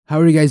How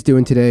are you guys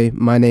doing today?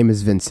 My name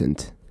is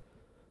Vincent.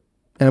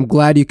 And I'm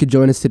glad you could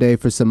join us today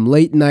for some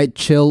late night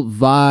chill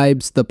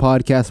vibes, the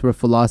podcast where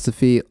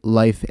philosophy,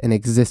 life, and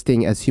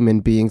existing as human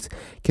beings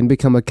can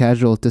become a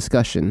casual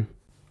discussion.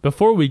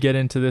 Before we get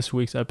into this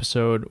week's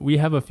episode, we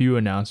have a few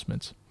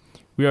announcements.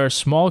 We are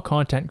small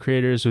content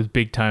creators with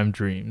big time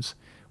dreams.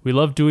 We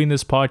love doing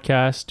this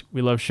podcast,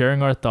 we love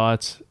sharing our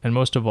thoughts, and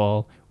most of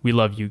all, we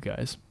love you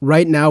guys.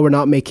 Right now, we're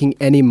not making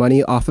any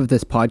money off of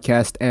this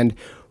podcast, and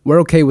we're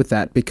okay with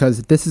that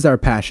because this is our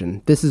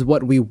passion. This is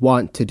what we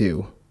want to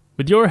do.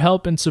 With your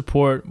help and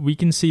support, we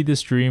can see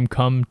this dream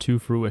come to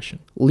fruition.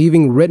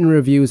 Leaving written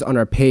reviews on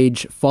our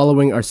page,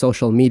 following our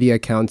social media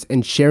accounts,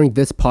 and sharing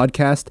this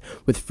podcast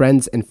with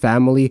friends and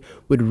family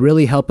would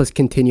really help us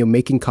continue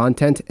making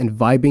content and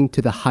vibing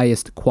to the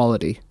highest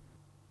quality.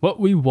 What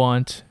we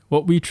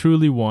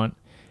truly want,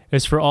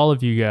 is for all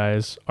of you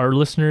guys, our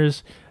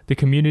listeners, the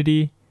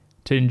community,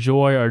 to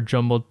enjoy our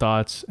jumbled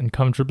thoughts and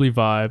comfortably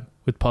vibe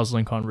with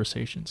puzzling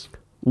conversations.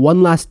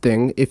 One last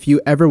thing, if you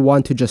ever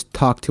want to just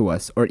talk to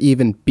us or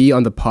even be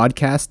on the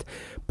podcast,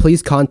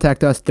 please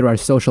contact us through our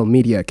social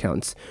media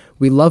accounts.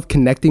 We love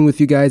connecting with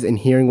you guys and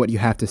hearing what you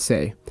have to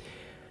say.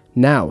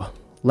 Now,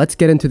 let's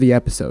get into the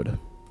episode.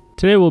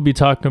 Today we'll be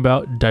talking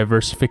about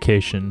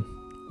diversification.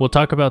 We'll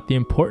talk about the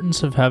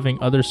importance of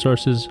having other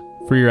sources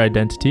for your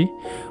identity.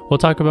 We'll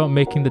talk about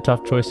making the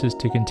tough choices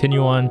to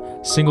continue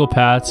on single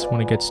paths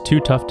when it gets too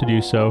tough to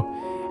do so.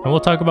 And we'll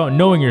talk about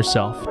knowing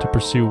yourself to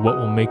pursue what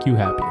will make you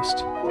happiest.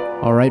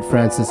 All right,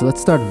 Francis,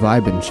 let's start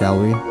vibing,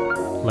 shall we?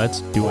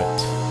 Let's do it.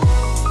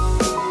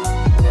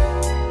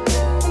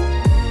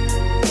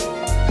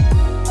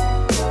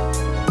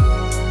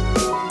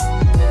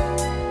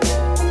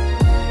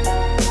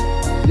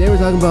 Today we're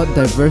talking about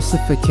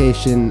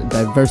diversification,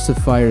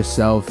 diversify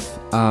yourself.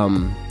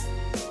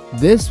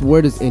 This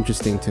word is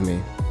interesting to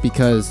me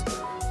because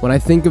when I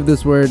think of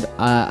this word,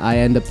 I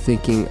end up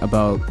thinking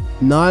about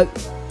not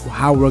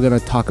how we're going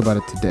to talk about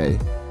it today.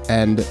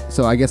 And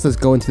so I guess let's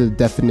go into the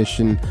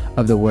definition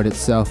of the word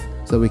itself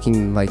so we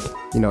can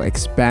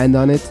expand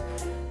on it.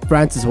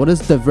 Francis, what does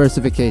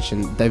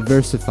diversification,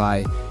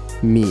 diversify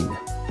mean?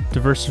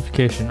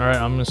 Diversification. All right,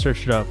 I'm going to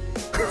search it up.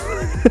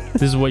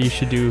 This is what you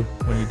should do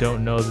when you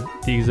don't know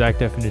the exact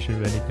definition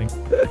of anything.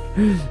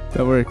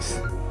 That works.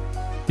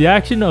 The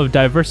action of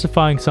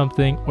diversifying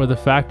something or the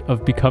fact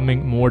of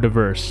becoming more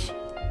diverse.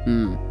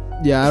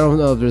 Yeah, I don't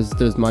know if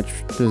there's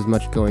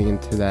much going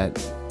into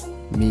that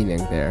meaning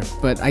there,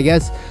 but I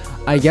guess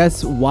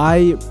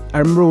why I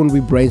remember when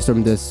we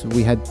brainstormed this,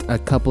 we had a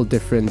couple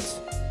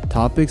different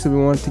topics that we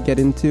wanted to get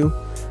into,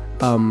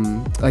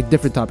 like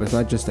different topics,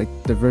 not just like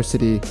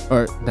diversity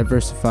or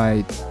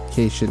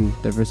diversification,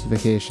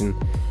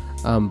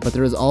 but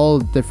there was all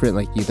different,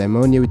 like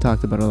eudaimonia, we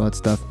talked about all that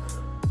stuff.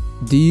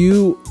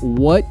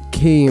 What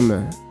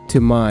came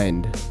to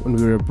mind when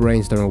we were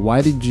brainstorming?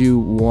 Why did you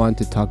want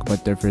to talk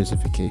about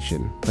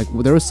diversification? Like,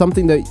 there was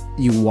something that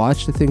you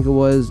watched, I think it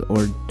was,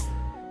 or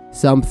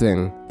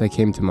something that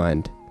came to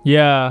mind?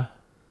 Yeah.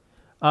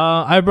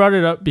 I brought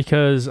it up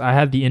because I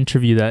had the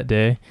interview that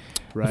day.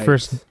 Right. The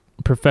first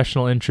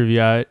professional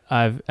interview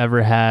I've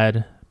ever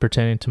had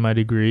pertaining to my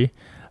degree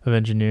of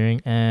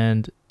engineering.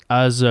 And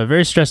I was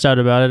very stressed out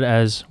about it,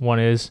 as one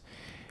is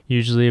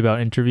usually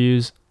about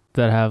interviews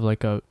that have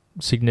like a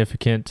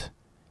significant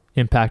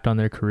impact on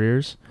their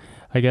careers,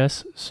 I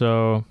guess.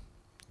 So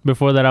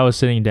before that, I was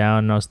sitting down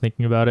and I was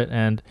thinking about it,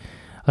 and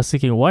I was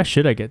thinking, why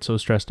should I get so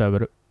stressed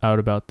out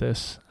about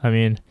this? I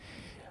mean,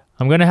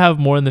 I'm going to have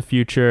more in the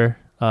future.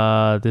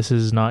 This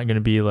is not going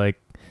to be like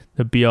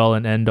the be all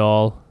and end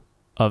all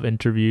of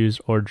interviews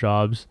or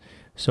jobs.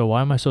 So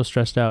why am I so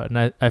stressed out?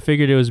 And I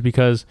figured it was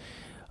because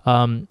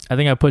I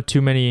think I put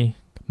too many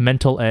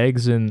mental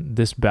eggs in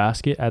this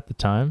basket at the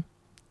time.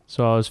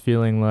 So I was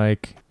feeling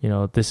like,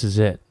 this is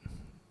it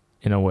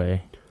in a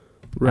way.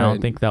 Right. I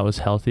don't think that was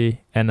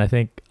healthy. And I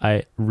think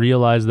I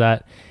realized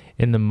that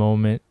in the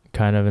moment,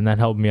 kind of, and that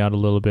helped me out a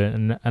little bit.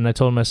 And I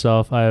told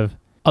myself I have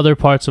other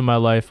parts of my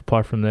life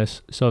apart from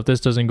this. So if this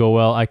doesn't go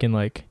well, I can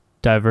like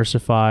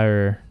diversify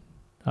or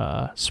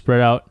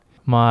spread out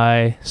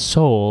my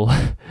soul.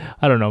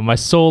 I don't know, my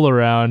soul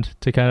around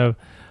to kind of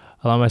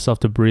allow myself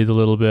to breathe a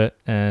little bit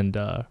and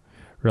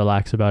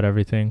relax about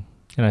everything.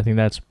 And I think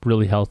that's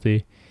really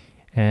healthy.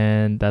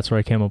 And that's where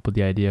I came up with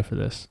the idea for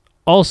this.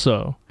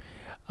 Also,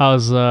 I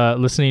was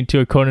listening to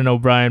a Conan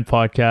O'Brien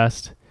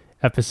podcast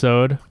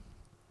episode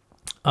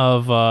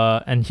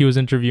and he was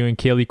interviewing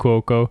Kaylee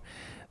Cuoco,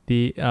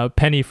 the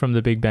Penny from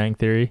The Big Bang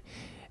Theory.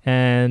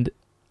 And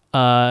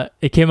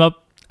it came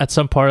up at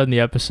some part in the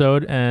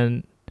episode,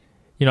 and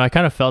I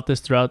kind of felt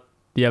this throughout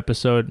the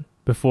episode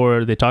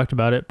before they talked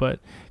about it, but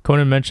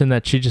Conan mentioned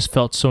that she just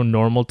felt so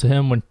normal to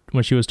him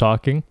when she was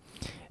talking.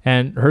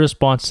 And her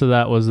response to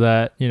that was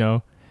that,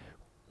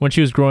 when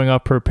she was growing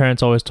up, her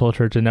parents always told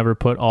her to never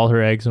put all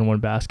her eggs in one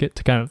basket,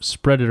 to kind of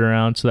spread it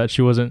around so that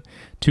she wasn't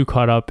too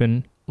caught up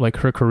in like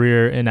her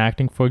career in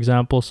acting, for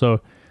example.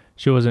 So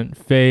she wasn't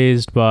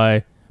fazed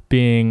by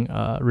being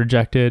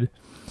rejected.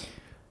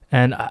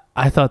 And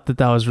I thought that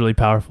was really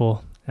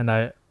powerful. And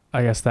I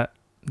guess that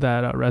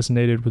that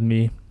resonated with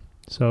me.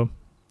 So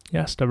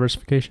yes,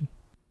 diversification.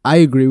 I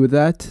agree with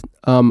that.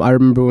 I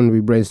remember when we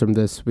brainstormed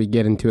this, we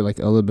get into it like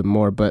a little bit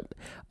more, but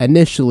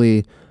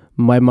initially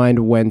my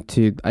mind went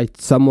to,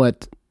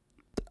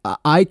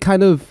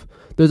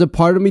 there's a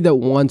part of me that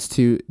wants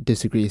to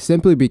disagree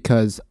simply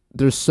because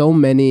there's so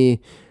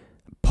many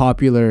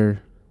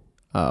popular,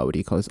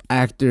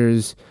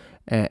 actors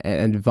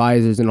and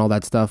advisors and all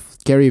that stuff.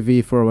 Gary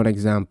Vee, for one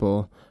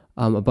example,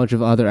 a bunch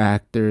of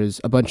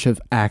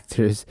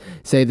actors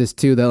say this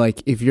too, that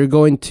like if you're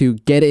going to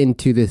get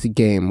into this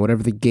game,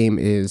 whatever the game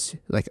is,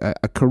 like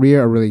a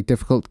career, a really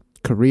difficult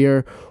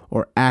career,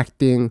 or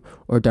acting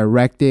or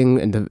directing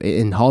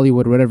in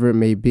Hollywood, whatever it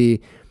may be,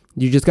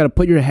 you just got to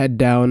put your head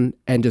down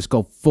and just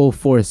go full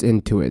force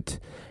into it.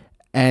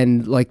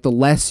 And like the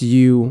less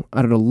you,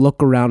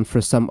 look around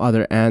for some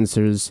other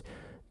answers,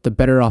 the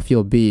better off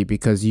you'll be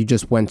because you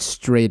just went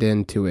straight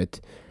into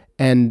it.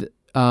 And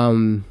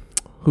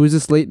who's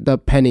this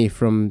the Penny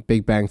from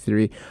Big Bang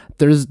Theory?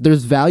 There's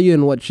value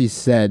in what she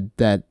said,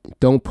 that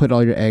don't put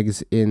all your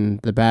eggs in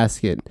the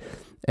basket.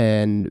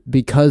 And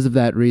because of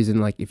that reason,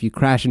 like if you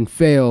crash and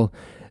fail,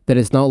 that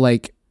it's not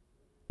like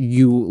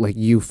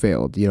you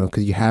failed,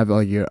 because you have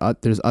all your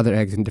there's other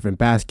eggs in different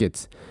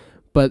baskets.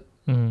 But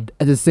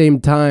at the same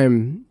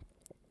time,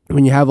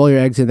 when you have all your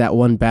eggs in that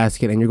one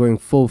basket and you're going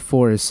full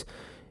force,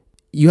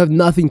 you have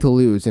nothing to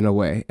lose in a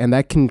way, and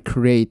that can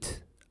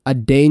create a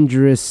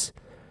dangerous,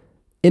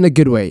 in a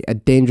good way, a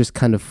dangerous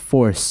kind of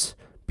force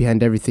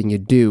behind everything you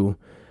do.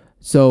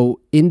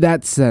 So in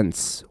that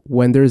sense,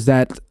 when there's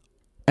that,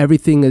 every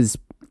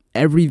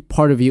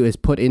part of you is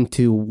put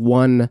into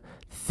one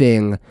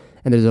thing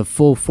and there's a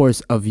full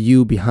force of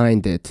you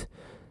behind it,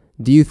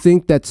 do you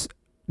think that's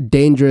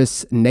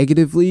dangerous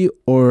negatively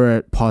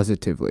or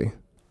positively?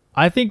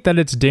 I think that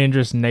it's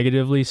dangerous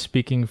negatively,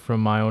 speaking from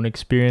my own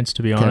experience,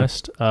 to be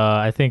honest.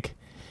 I think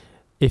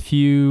if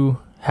you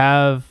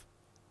have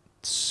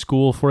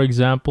school, for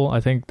example,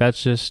 I think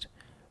that's just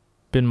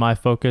been my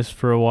focus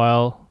for a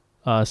while,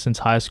 since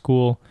high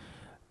school.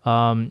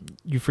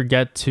 You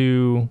forget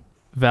to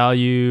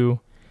value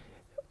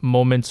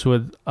moments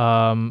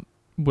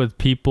with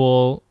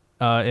people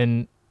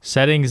in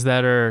settings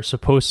that are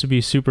supposed to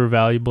be super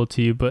valuable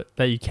to you, but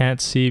that you can't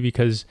see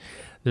because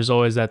there's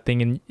always that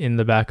thing in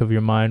the back of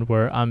your mind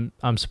where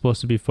I'm supposed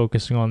to be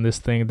focusing on this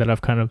thing that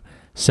I've kind of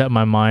set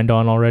my mind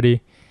on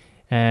already.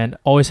 And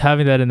always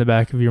having that in the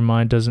back of your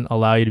mind doesn't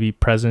allow you to be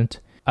present.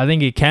 I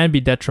think it can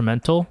be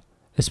detrimental,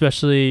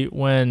 especially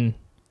when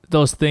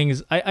those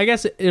things, I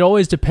guess it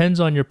always depends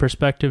on your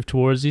perspective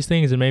towards these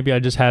things. And maybe I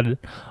just had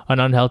an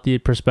unhealthy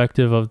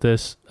perspective of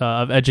this,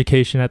 of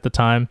education at the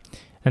time.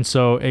 And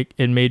so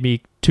it made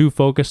me too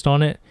focused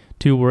on it,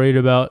 too worried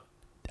about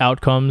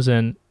outcomes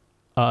and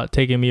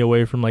taking me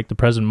away from like the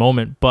present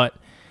moment. But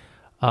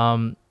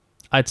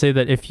I'd say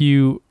that if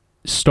you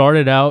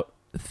started out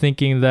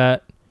thinking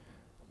that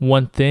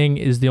one thing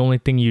is the only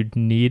thing you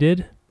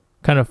needed,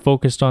 kind of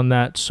focused on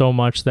that so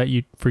much that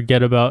you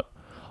forget about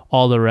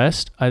all the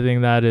rest, I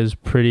think that is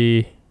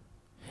pretty.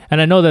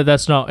 And I know that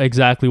that's not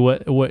exactly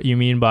what you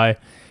mean by,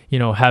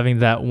 having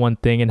that one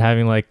thing and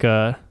having like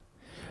a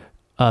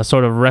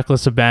sort of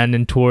reckless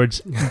abandon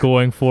towards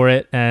going for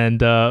it and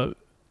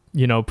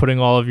putting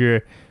all of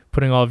your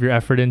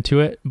effort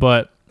into it.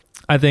 But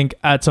I think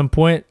at some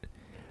point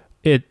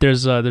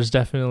there's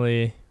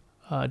definitely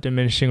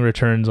diminishing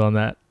returns on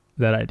that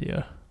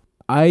idea.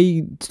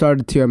 I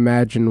started to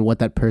imagine what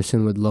that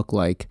person would look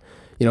like.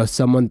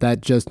 Someone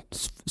that just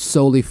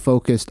solely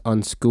focused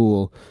on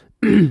school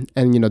and,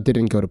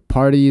 didn't go to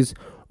parties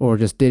or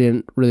just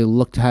didn't really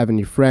look to have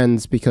any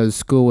friends because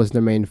school was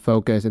their main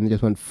focus and they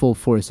just went full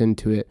force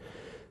into it.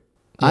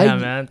 Yeah,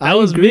 man. That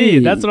was me.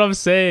 That's what I'm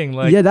saying.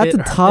 Like, yeah, that's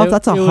a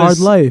hard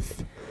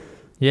life.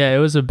 Yeah, it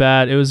was a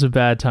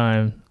bad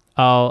time.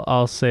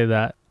 I'll say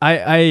that.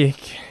 I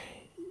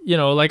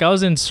like I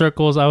was in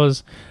circles. I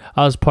was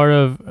part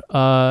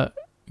of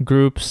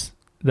groups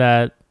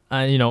that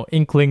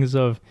inklings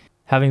of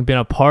having been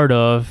a part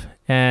of,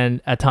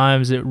 and at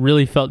times it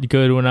really felt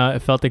good when I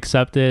felt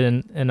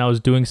accepted and I was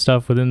doing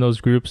stuff within those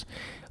groups,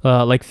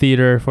 like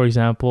theater, for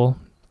example,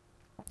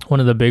 one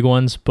of the big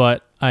ones.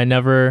 But I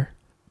never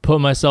put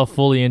myself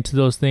fully into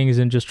those things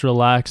and just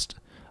relaxed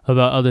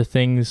about other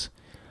things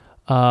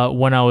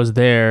when I was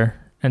there.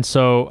 And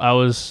so I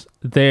was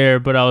there,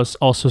 but I was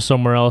also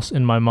somewhere else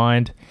in my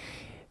mind,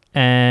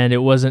 and it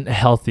wasn't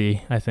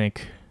healthy, I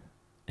think.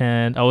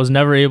 And I was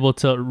never able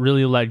to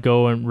really let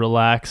go and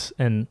relax.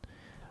 And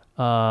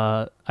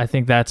I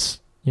think that's,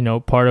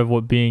 part of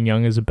what being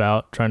young is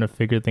about, trying to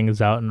figure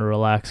things out in a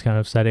relaxed kind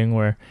of setting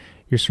where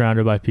you're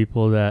surrounded by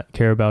people that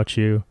care about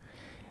you.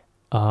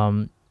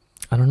 I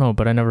don't know,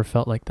 but I never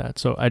felt like that.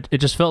 So it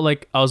just felt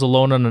like I was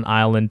alone on an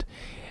island.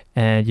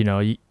 And,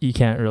 you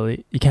can't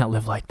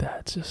live like that.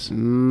 It's just,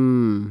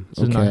 it's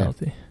just not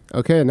healthy.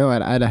 Okay, no,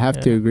 I'd have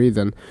to agree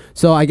then.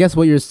 So I guess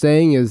what you're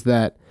saying is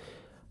that,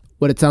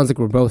 what it sounds like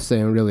we're both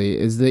saying really,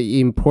 is the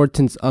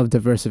importance of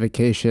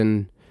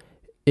diversification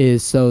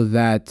is so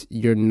that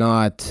you're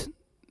not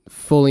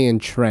fully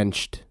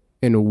entrenched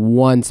in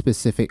one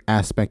specific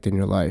aspect in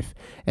your life,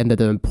 and that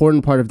the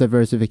important part of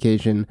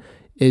diversification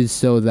is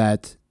so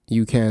that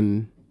you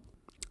can,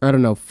 I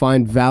don't know,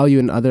 find value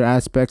in other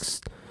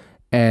aspects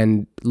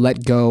and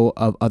let go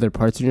of other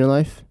parts in your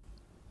life.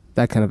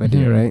 That kind of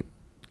idea, right?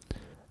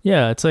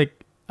 Yeah, it's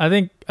like I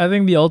think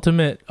the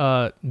ultimate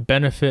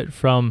benefit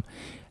from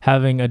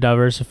having a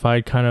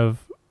diversified kind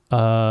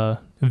of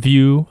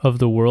view of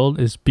the world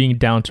is being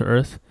down to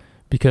earth,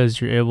 because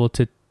you're able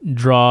to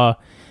draw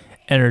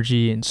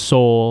energy and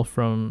soul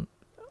from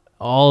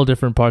all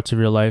different parts of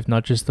your life,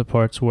 not just the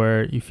parts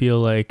where you feel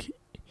like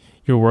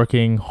you're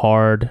working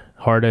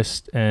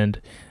hardest,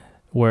 and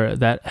where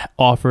that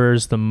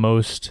offers the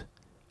most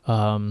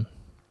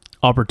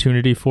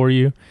opportunity for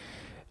you.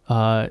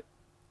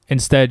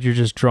 Instead, you're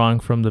just drawing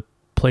from the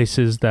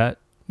places that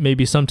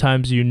maybe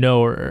sometimes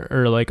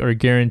or like are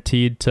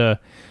guaranteed to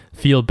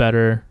feel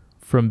better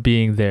from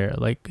being there,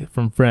 like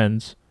from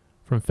friends,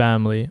 from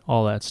family,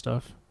 all that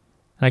stuff.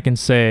 And I can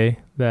say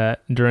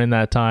that during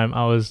that time,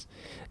 I was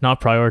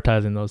not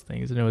prioritizing those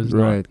things, and it was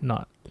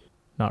not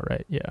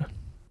right. Yeah.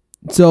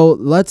 So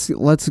let's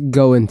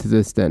go into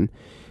this then.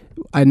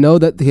 I know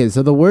that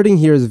so the wording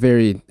here is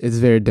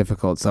very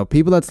difficult. So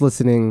people that's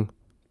listening,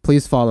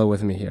 please follow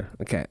with me here.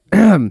 Okay.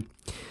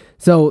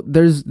 So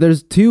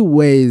there's two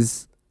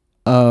ways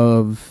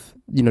of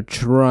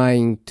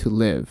trying to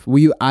live.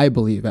 I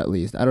believe, at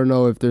least. I don't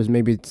know if there's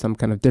maybe some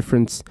kind of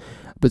difference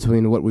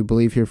between what we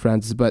believe here,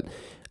 Francis. But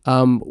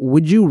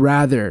would you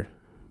rather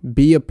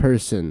be a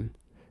person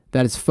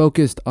that is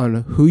focused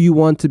on who you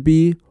want to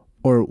be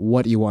or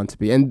what you want to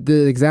be? And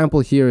the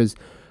example here is,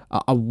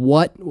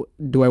 what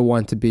do I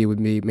want to be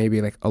would be maybe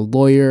like a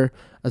lawyer,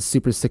 a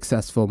super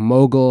successful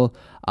mogul,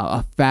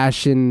 a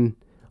fashion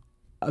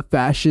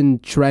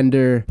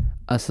trender,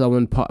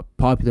 someone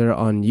popular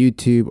on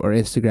YouTube or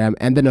Instagram.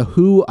 And then a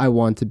who I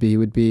want to be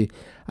would be,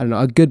 I don't know,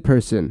 a good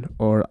person,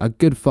 or a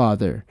good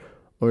father,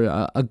 or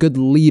a good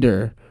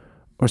leader,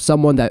 or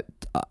someone that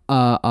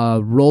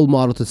a role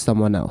model to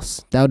someone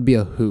else. That would be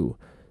a who.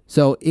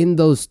 So in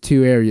those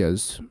two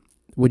areas,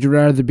 would you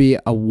rather be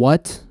a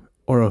what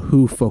or a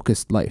who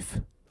focused life?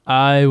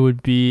 I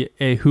would be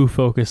a who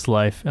focused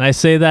life, and I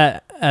say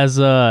that as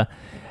a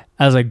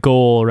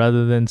goal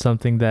rather than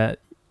something that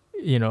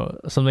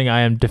something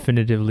I am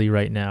definitively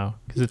right now,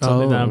 because it's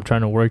something that I'm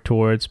trying to work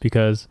towards,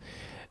 because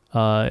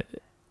I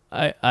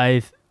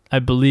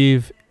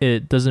believe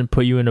it doesn't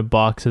put you in a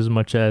box as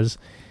much as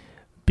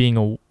being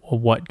a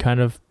what kind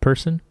of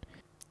person.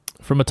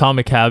 From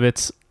Atomic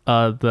Habits,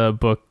 the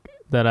book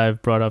that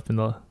I've brought up in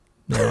the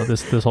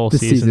this whole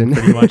season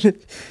pretty much.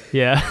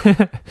 Yeah.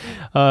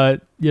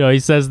 He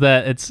says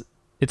that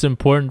it's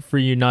important for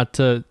you not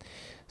to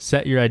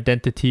set your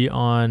identity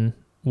on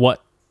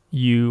what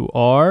you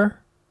are,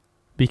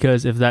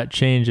 because if that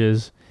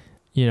changes,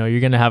 you're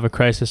going to have a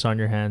crisis on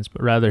your hands,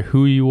 but rather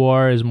who you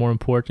are is more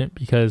important,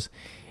 because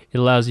it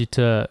allows you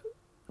to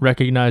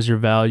recognize your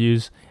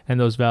values, and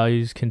those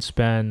values can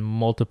span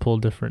multiple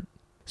different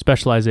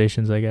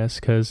specializations, I guess,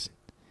 because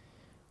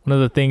one of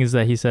the things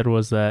that he said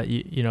was that,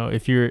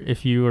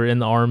 if you were in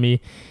the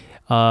army,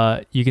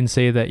 you can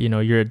say that,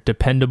 you're a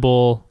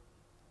dependable,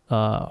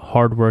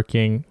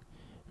 hardworking,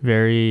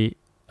 very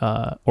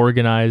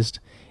organized,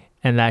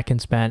 and that can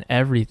span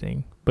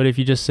everything. But if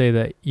you just say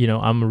that,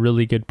 I'm a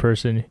really good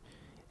person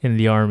in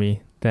the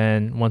army,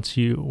 then once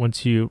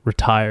you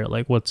retire,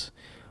 like what's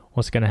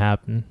going to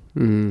happen?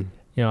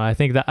 Mm-hmm. I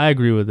think that I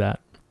agree with that.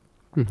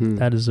 Mm-hmm.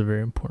 That is a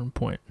very important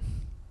point.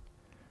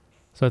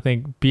 So I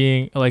think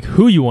being like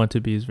who you want to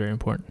be is very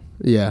important.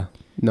 Yeah,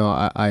 no,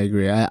 I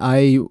agree.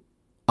 I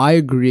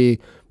agree,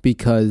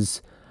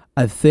 because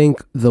I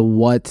think the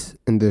what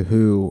and the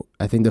who,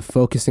 I think the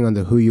focusing on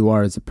the who you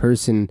are as a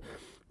person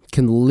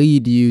can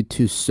lead you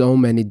to so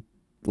many,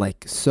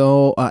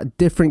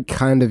 different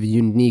kind of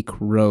unique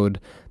road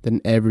than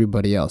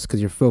everybody else,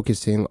 because you're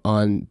focusing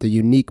on the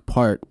unique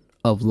part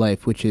of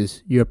life, which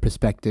is your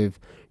perspective,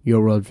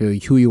 your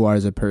worldview, who you are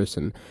as a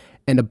person.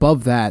 And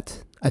above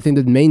that, I think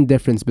the main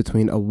difference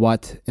between a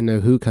what and a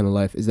who kind of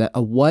life is that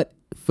a what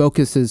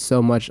focuses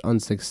so much on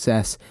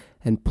success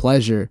and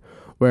pleasure,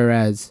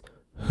 whereas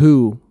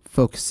who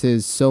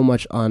focuses so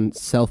much on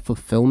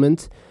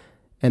self-fulfillment.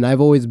 And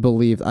I've always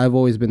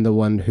been the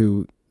one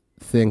who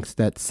thinks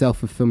that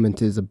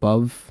self-fulfillment is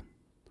above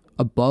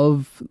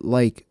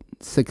like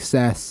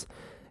success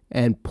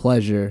and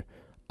pleasure.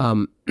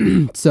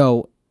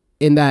 So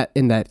in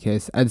that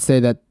case, I'd say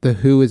that the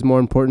who is more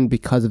important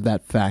because of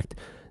that fact,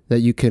 that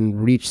you can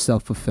reach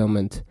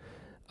self-fulfillment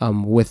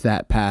with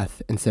that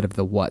path instead of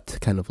the what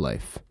kind of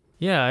life.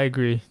 Yeah, I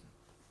agree.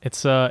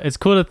 It's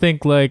cool to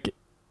think like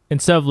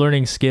instead of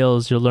learning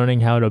skills, you're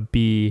learning how to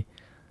be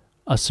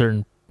a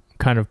certain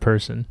kind of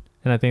person.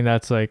 And I think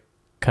that's like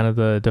kind of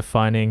the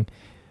defining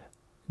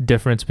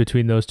difference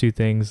between those two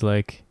things.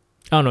 Like,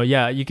 I don't know.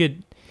 Yeah, you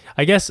could,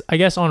 I guess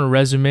on a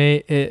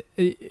resume, it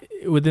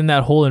within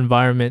that whole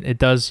environment, it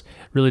does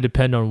really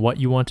depend on what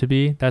you want to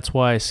be. That's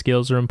why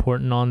skills are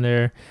important on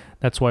there.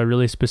 That's why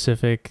really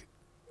specific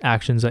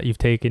actions that you've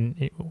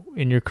taken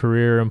in your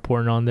career are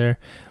important on there.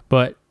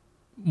 But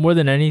more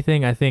than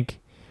anything, I think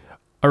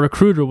a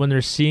recruiter, when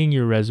they're seeing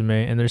your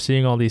resume and they're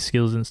seeing all these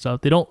skills and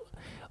stuff, they don't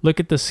look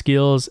at the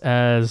skills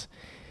as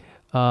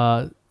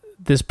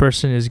this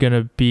person is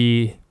going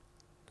to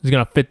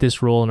fit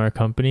this role in our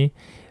company.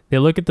 They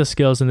look at the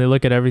skills and they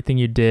look at everything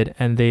you did,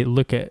 and they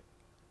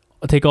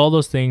take all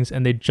those things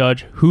and they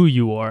judge who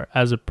you are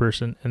as a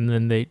person, and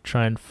then they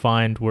try and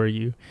find where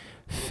you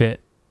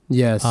fit.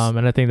 Yes.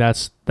 And I think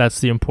that's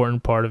the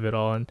important part of it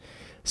all, and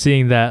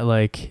seeing that,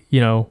 like,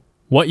 you know,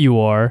 what you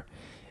are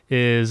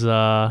is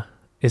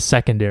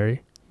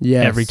secondary.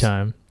 Yes. Every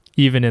time,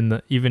 even in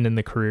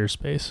the career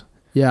space.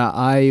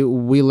 Yeah,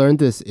 we learned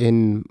this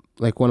in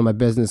like one of my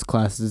business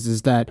classes,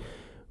 is that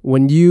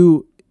when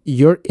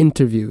your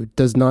interview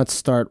does not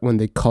start when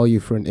they call you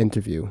for an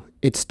interview.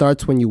 It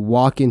starts when you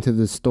walk into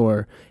the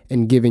store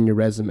and give in your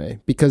resume,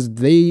 because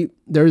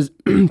there's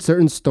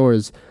certain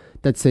stores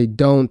that say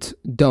don't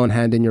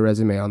hand in your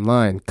resume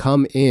online.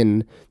 Come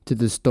in to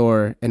the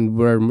store, and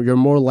you're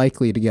more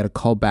likely to get a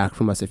call back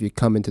from us if you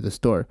come into the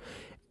store.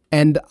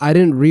 And I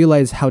didn't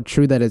realize how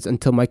true that is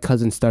until my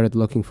cousin started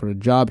looking for a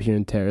job here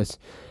in Terrace.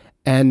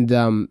 And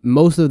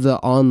most of the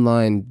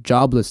online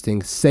job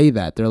listings say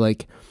that. They're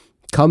like,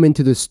 come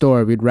into the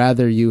store, we'd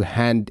rather you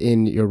hand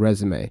in your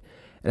resume.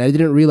 And I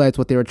didn't realize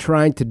what they were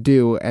trying to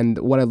do. And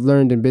what I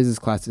learned in business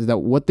class is that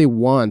what they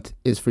want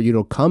is for you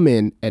to come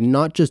in and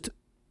not just,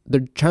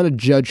 they're trying to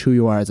judge who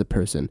you are as a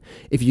person.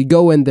 If you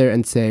go in there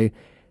and say,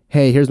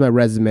 hey, here's my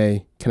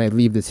resume, can I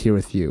leave this here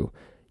with you?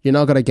 You're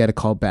not going to get a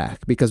call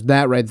back, because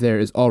that right there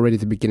is already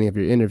the beginning of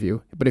your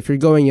interview. But if you're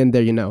going in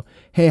there, you know,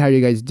 hey, how are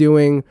you guys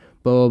doing?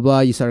 Blah, blah, blah.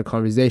 You start a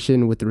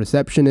conversation with the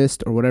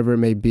receptionist or whatever it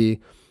may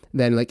be.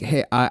 Then like,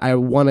 hey, I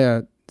want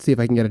to see if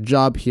I can get a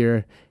job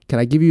here. Can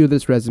I give you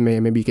this resume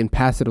and maybe you can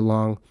pass it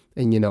along?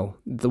 And, you know,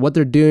 what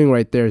they're doing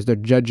right there is they're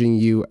judging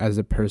you as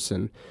a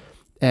person.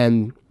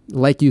 And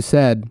like you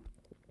said,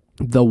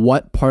 the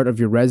what part of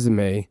your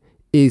resume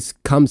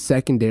comes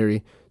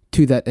secondary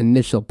to that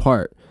initial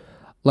part.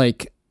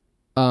 Like,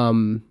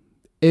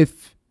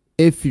 if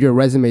your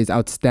resume is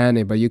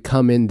outstanding, but you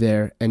come in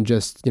there and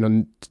just, you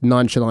know,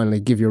 nonchalantly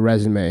give your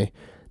resume,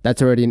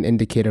 that's already an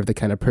indicator of the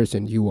kind of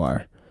person you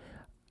are.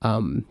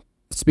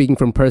 Speaking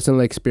from personal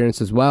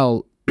experience as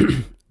well,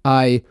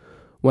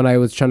 when I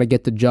was trying to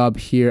get the job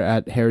here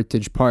at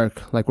Heritage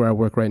Park, like where I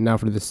work right now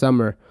for the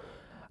summer,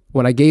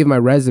 when I gave my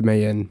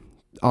resume in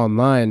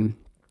online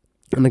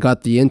and I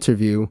got the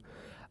interview,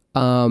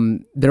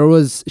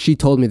 she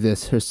told me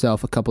this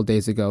herself a couple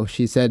days ago.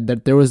 She said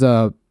that there was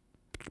a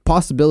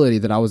possibility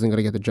that I wasn't going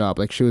to get the job.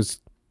 Like she was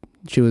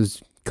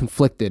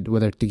conflicted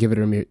whether to give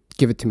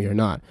it to me or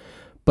not.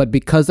 But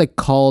because I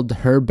called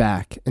her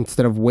back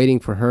instead of waiting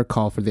for her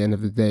call for the end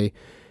of the day,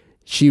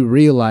 she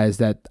realized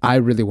that I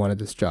really wanted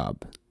this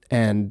job.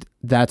 And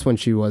that's when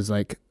she was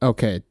like,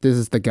 okay, this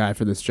is the guy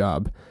for this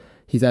job.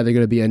 He's either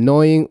going to be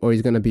annoying or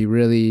he's going to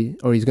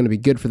be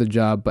good for the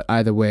job. But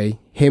either way,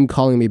 him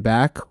calling me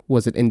back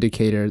was an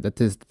indicator that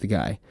this is the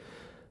guy.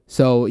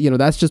 So, you know,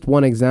 that's just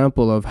one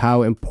example of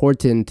how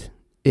important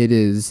it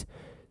is.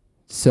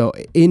 So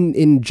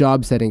in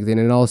job settings and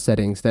in all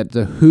settings, that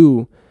the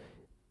who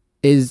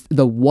is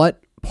the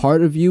what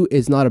part of you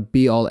is not a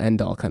be all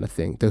end all kind of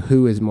thing. The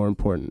who is more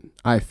important,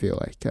 I feel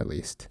like, at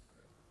least.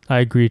 I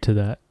agree to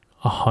that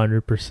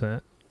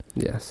 100%.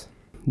 Yes.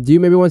 Do you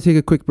maybe want to take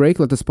a quick break?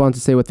 Let the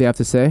sponsors say what they have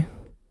to say.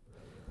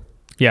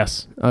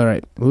 Yes. All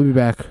right. We'll be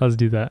back. Let's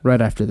do that.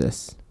 Right after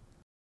this.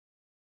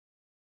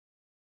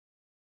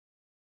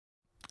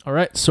 All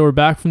right. So we're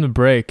back from the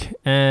break.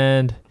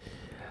 And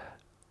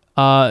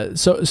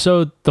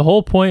so the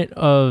whole point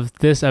of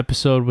this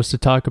episode was to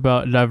talk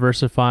about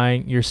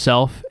diversifying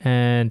yourself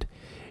and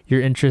your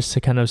interests,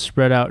 to kind of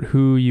spread out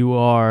who you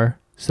are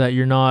so that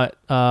you're not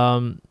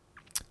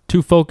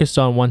too focused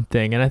on one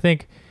thing. And I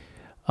think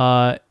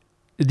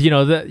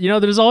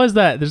there's always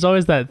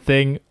that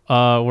thing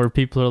where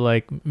people are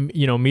like,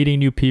 meeting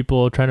new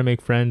people, trying to make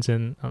friends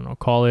in, I don't know,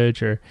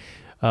 college or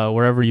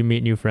wherever you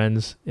meet new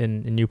friends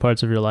in new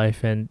parts of your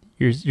life, and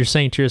you're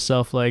saying to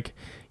yourself like,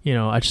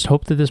 I just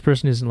hope that this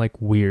person isn't like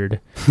weird.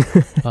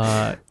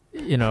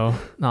 No,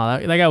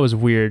 that guy was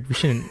weird. We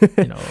shouldn't,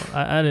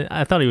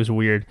 I thought he was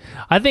weird.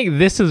 I think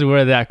this is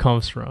where that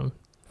comes from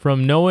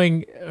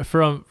knowing,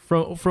 from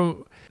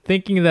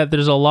thinking that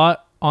there's a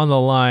lot on the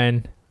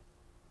line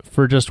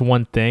for just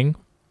one thing.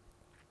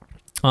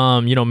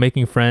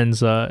 Making friends,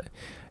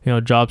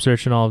 job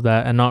search and all of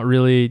that, and not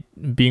really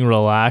being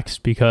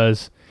relaxed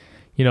because,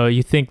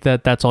 you think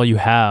that that's all you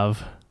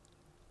have.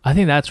 I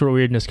think that's where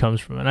weirdness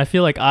comes from. And I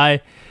feel like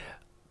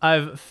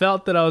I've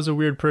felt that I was a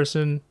weird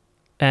person,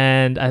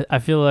 and I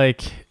feel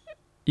like,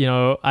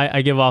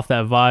 I give off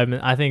that vibe,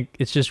 and I think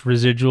it's just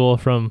residual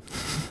from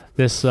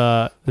this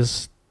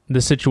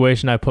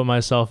situation I put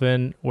myself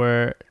in,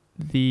 where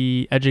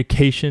the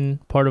education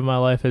part of my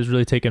life has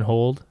really taken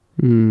hold.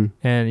 And,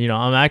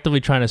 I'm actively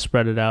trying to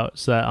spread it out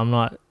so that I'm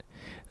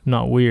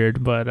not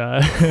weird, but,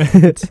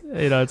 it's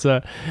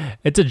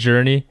a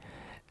journey.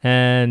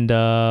 And,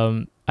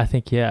 I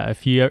think, yeah,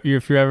 if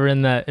you're ever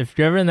in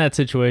that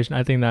situation,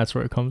 I think that's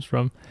where it comes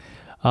from.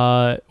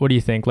 What do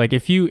you think? Like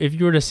if you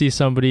were to see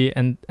somebody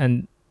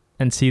and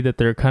see that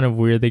they're kind of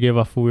weird, they give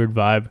off a weird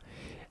vibe,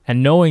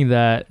 and knowing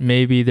that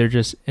maybe they're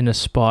just in a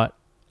spot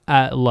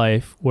at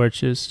life where it's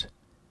just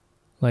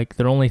like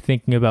they're only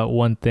thinking about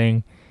one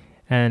thing,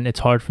 and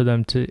it's hard for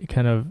them to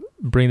kind of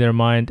bring their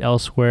mind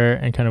elsewhere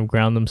and kind of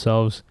ground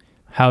themselves.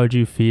 How would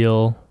you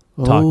feel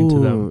talking to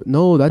them?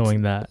 No,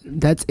 knowing that.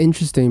 That's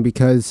interesting,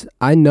 because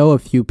I know a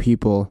few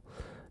people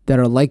that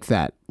are like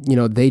that. You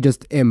know, they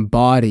just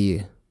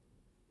embody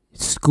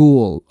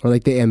school, or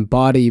like they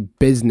embody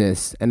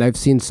business. And I've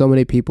seen so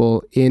many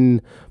people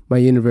in my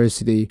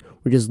university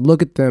where just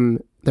look at them,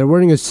 they're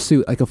wearing a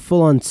suit, like a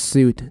full-on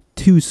suit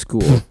to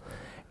school.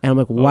 And I'm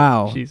like,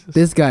 wow,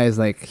 this guy is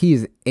like,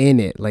 he's in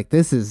it. Like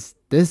this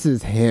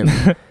is him.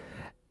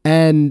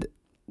 And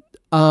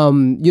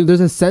there's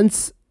a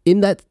sense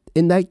in that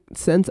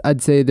sense,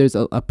 I'd say there's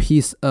a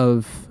piece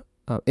of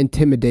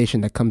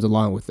intimidation that comes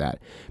along with that,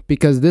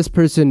 because this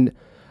person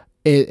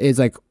is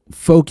like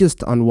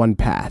focused on one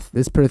path.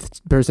 This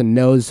person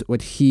knows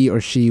what he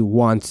or she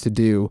wants to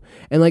do,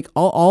 and like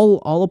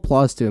all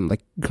applause to him.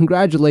 Like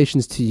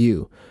congratulations to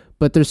you,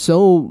 but there's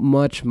so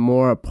much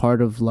more a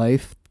part of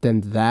life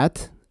than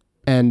that.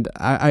 And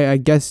I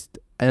guess,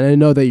 and I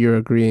know that you're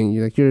agreeing.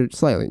 You're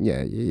slightly,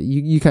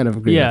 you kind of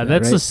agree. Yeah, with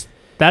that, right?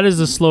 That is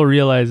a slow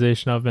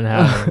realization I've been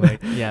having. Like,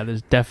 yeah,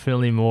 there's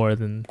definitely more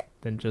than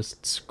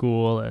just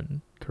school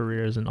and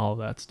careers and all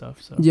that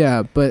stuff. So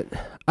yeah, but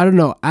I don't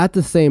know. At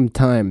the same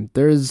time,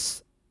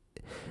 there's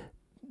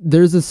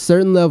a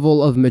certain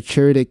level of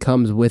maturity that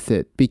comes with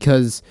it,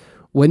 because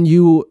when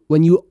you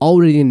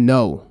already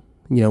know,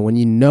 when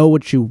you know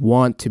what you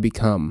want to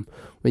become,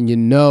 when you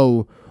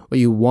know what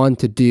you want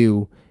to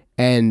do,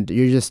 and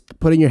you're just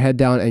putting your head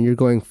down and you're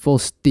going full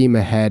steam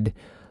ahead,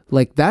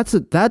 like that's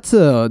a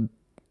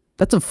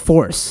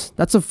force.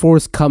 That's a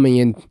force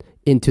coming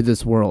into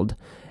this world.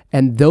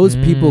 And those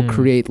people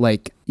create,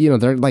 like,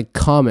 they're like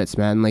comets,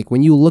 man. Like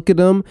when you look at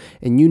them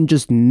and you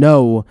just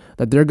know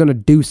that they're going to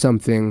do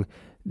something,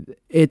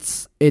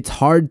 it's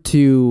hard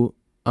to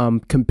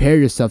compare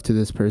yourself to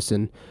this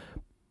person.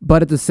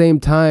 But at the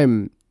same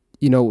time,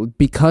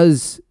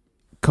 because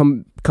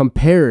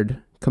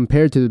compared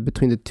to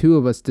between the two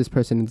of us, this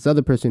person and this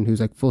other person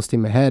who's like full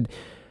steam ahead,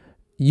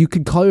 you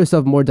could call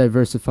yourself more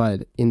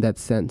diversified in that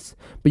sense.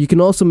 But you can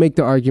also make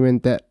the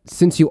argument that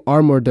since you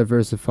are more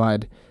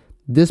diversified,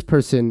 this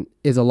person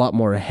is a lot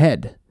more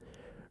ahead,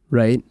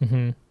 right?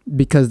 Mm-hmm.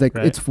 Because like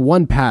it's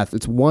one path,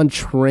 it's one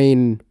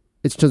train,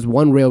 it's just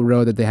one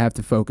railroad that they have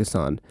to focus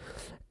on.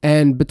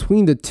 And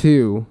between the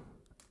two,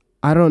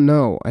 I don't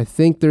know. I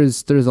think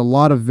there's a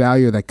lot of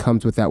value that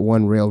comes with that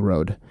one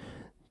railroad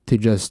to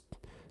just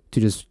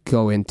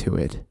go into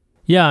it.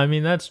 Yeah, I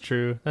mean that's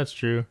true.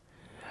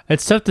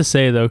 It's tough to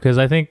say though, because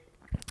I think,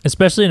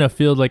 especially in a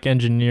field like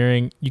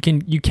engineering, you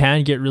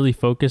can get really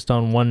focused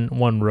on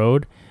one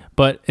road,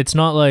 but it's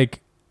not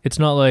like it's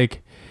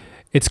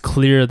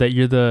clear that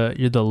you're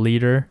the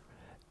leader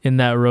in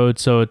that road.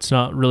 So it's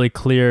not really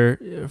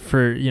clear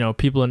for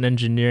people in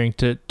engineering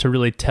to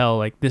really tell,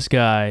 like, this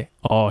guy,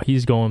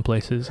 he's going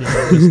places.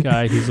 This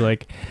guy,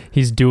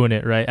 he's doing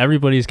it right.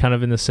 Everybody's kind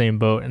of in the same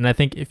boat, and I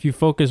think if you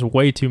focus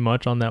way too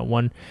much on that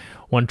one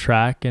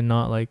track and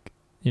not like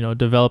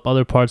develop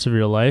other parts of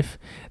your life,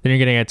 then you're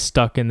going to get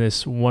stuck in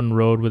this one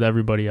road with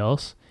everybody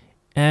else.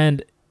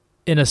 And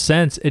in a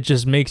sense, it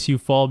just makes you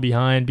fall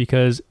behind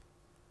because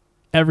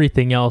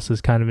everything else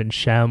is kind of in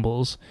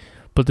shambles,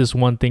 but this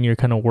one thing you're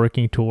kind of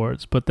working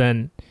towards. But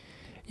then,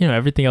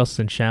 everything else is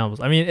in shambles.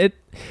 I mean,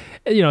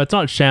 it's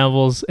not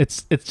shambles.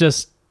 It's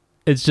just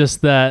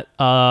that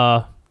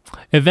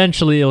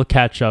eventually it'll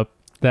catch up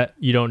that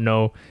you don't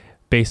know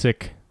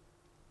basic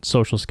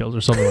social skills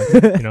or something like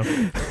that,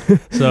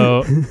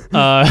 So,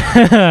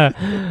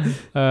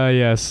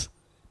 yes,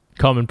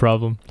 common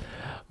problem.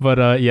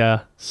 But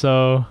yeah,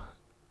 so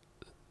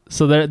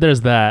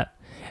there's that.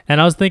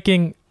 And I was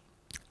thinking,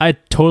 I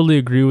totally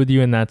agree with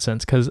you in that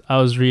sense, because I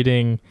was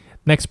reading,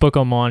 next book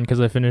I'm on, because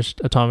I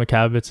finished Atomic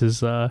Habits, is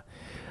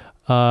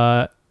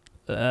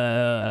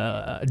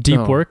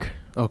Deep Work.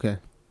 Okay.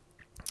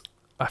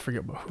 I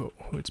forget who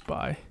it's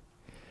by.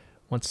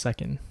 1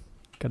 second.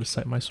 Got to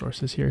cite my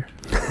sources here.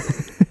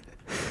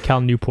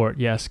 Cal Newport.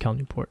 Yes, Cal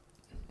Newport.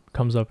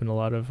 Comes up in a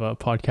lot of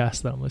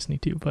podcasts that I'm listening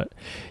to. But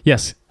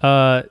yes,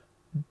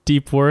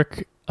 Deep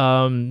Work.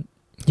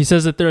 He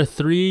says that there are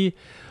three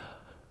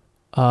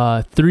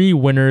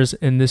winners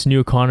in this new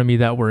economy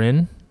that we're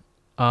in.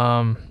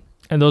 And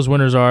those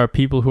winners are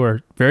people who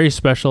are very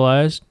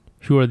specialized,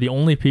 who are the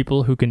only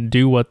people who can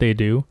do what they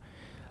do.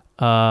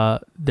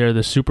 They're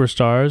the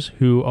superstars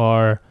who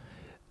are,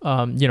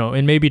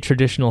 in maybe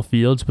traditional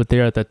fields, but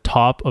they're at the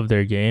top of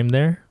their game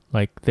there.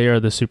 Like, they are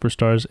the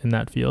superstars in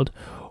that field.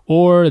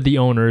 Or the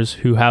owners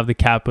who have the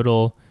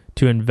capital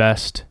to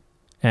invest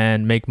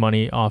and make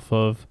money off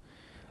of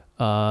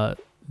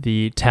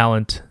the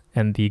talent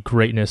and the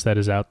greatness that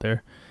is out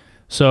there.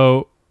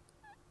 So,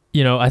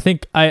 I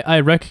think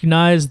I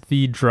recognize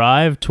the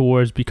drive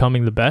towards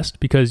becoming the best,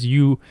 because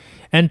you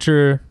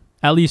enter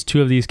at least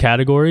two of these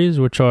categories,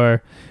 which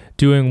are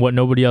doing what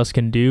nobody else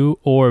can do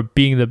or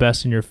being the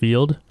best in your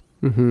field.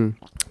 Mm-hmm.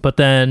 But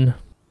then,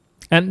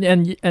 and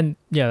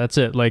yeah, that's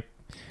it. Like,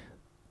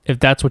 if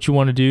that's what you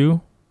want to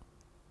do,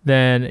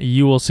 then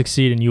you will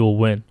succeed and you will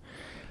win.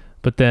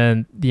 But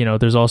then, you know,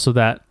 there's also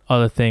that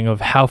other thing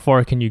of how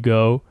far can you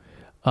go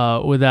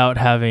without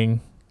having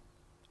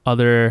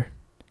other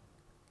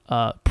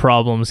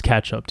problems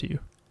catch up to you.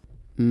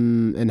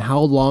 And how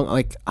long,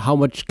 like, how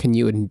much can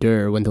you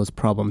endure when those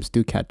problems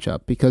do catch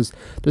up? Because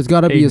there's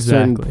got to be a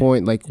certain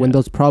point, like, when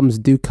those problems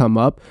do come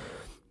up,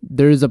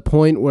 there's a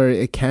point where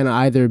it can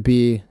either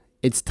be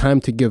it's time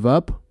to give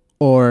up,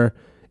 or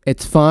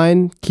it's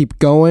fine, keep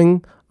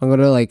going. I'm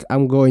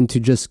going to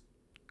just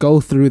go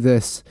through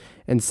this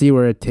and see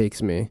where it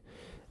takes me.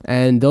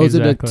 And those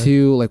are the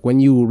two, like,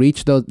 when you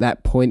reach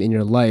that point in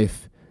your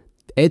life,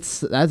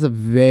 that's a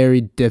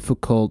very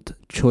difficult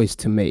choice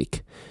to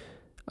make.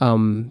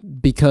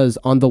 Because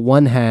on the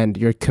one hand,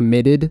 you're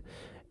committed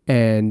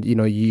and, you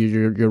know,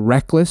 you're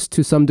reckless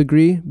to some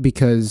degree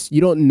because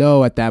you don't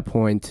know at that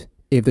point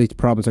if these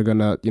problems are going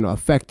to, you know,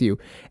 affect you.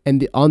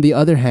 And on the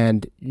other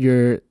hand,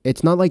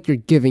 it's not like you're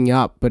giving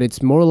up, but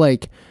it's more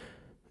like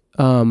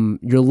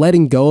you're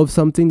letting go of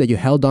something that you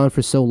held on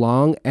for so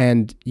long,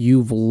 and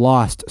you've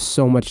lost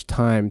so much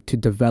time to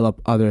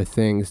develop other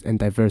things and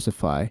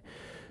diversify.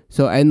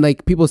 So, and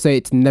like people say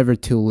it's never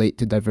too late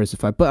to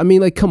diversify, but I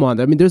mean, like, come on.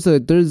 I mean, there's a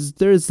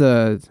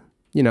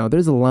you know,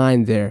 there's a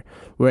line there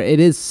where it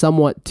is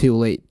somewhat too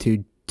late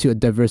to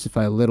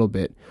diversify a little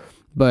bit.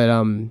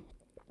 But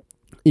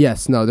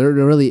yes, no, there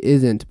really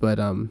isn't, but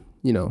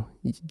you know,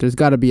 there's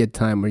got to be a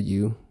time where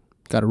you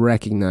got to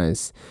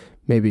recognize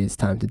maybe it's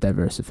time to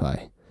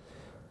diversify.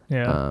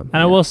 Yeah.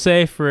 I will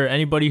say for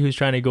anybody who's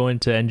trying to go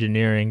into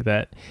engineering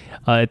that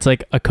it's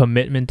like a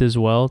commitment as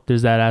well.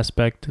 There's that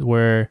aspect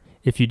where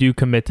if you do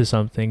commit to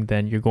something,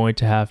 then you're going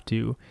to have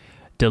to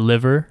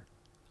deliver.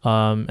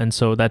 And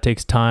so that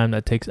takes time,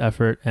 that takes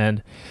effort.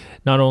 And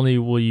not only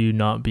will you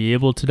not be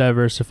able to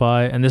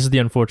diversify, and this is the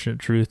unfortunate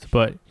truth,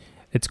 but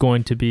it's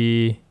going to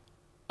be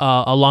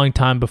a long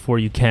time before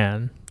you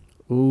can.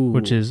 Ooh.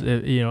 Which is,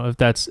 you know, if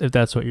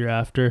that's what you're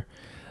after,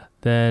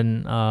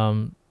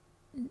 then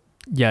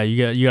yeah,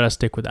 you got to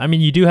stick with it. I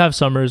mean, you do have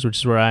summers, which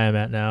is where I am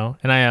at now,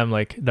 and I am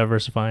like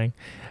diversifying.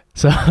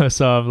 So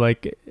I'm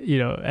like, you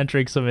know,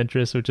 entering some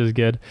interest, which is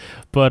good.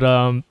 But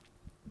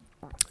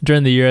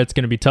during the year, it's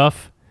going to be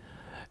tough.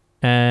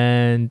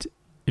 And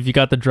if you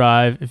got the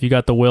drive, if you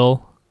got the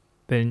will,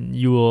 then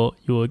you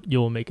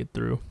will make it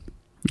through.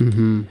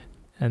 Mm-hmm.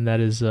 And that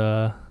is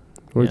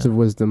words of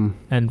wisdom.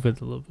 And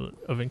with a little bit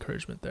of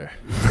encouragement there.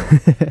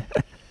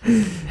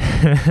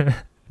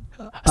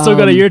 I still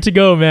got a year to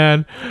go,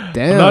 man.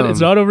 Damn. It's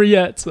not over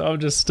yet, so I'm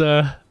just...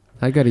 I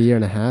got a year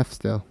and a half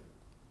still.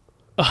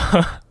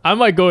 I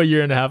might go a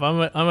year and a half.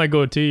 I might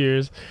go 2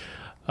 years.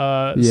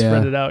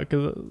 Spread it out,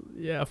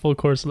 because full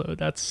course load.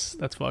 That's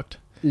fucked.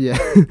 Yeah.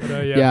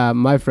 But, yeah,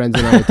 my friends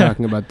and I were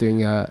talking about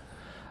doing...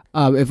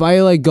 if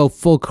I like go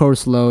full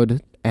course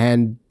load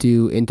and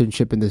do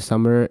internship in the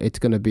summer, it's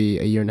going to be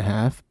a year and a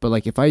half. But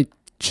like if I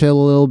chill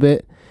a little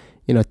bit,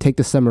 you know, take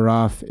the summer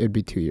off, it'd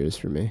be 2 years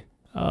for me.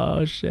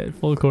 Oh shit,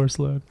 full course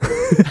load.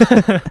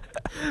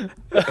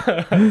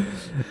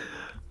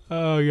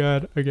 Oh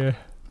god, okay.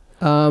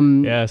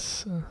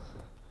 Yes.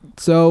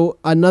 So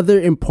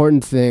another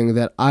important thing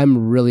that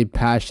I'm really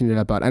passionate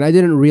about, and I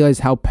didn't realize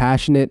how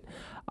passionate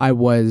I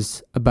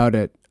was about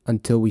it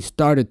until we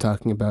started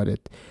talking about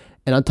it.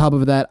 And on top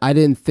of that, I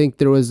didn't think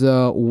there was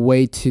a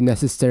way to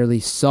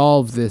necessarily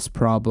solve this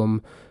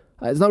problem.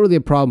 It's not really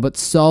a problem, but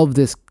solve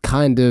this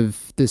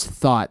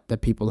thought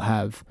that people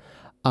have.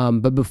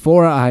 But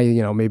before I,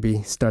 you know,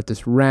 maybe start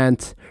this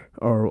rant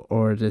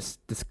or this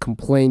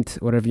complaint,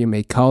 whatever you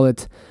may call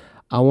it,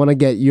 I want to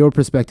get your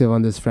perspective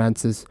on this,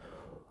 Francis.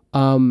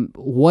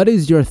 What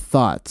is your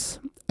thoughts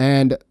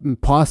and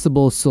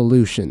possible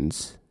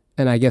solutions?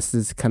 And I guess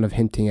this is kind of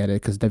hinting at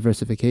it because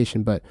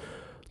diversification, but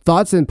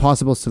thoughts and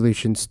possible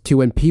solutions to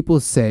when people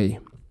say,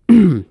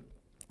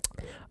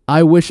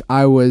 I wish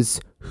I was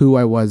who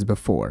I was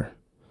before,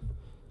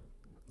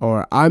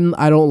 or I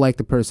don't like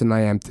the person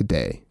I am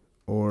today,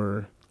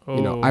 or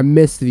you know, I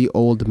miss the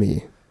old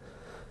me.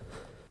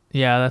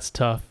 Yeah, that's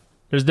tough.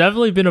 There's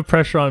definitely been a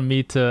pressure on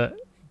me to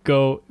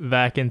go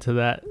back into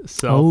that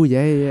self. Oh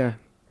yeah.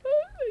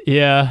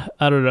 Yeah,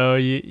 I don't know.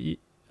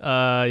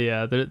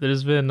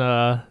 There's been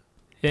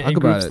in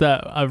groups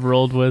that I've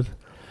rolled with.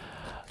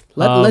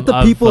 Let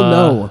the people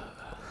know.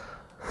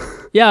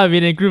 Yeah, I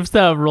mean, in groups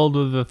that I've rolled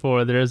with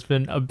before, there's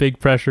been a big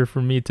pressure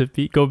for me to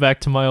go back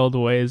to my old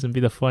ways and be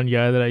the fun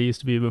guy that I used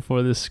to be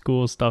before this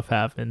school stuff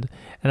happened.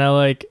 And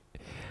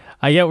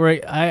I get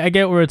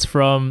where it's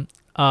from.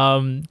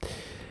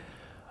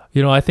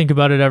 You know, I think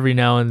about it every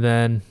now and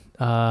then.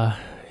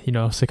 You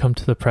know, succumb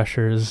to the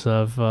pressures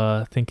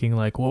of thinking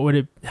like,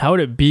 how would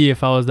it be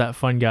if I was that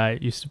fun guy I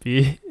used to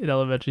be in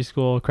elementary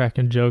school,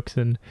 cracking jokes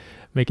and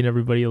making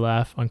everybody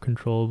laugh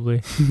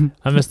uncontrollably.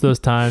 I miss those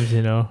times,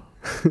 you know.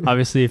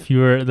 Obviously, if you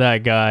were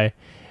that guy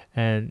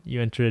and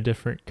you enter a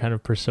different kind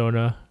of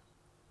persona,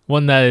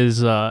 one that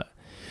is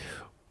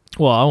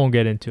well, I won't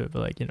get into it,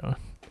 but like,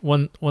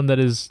 one that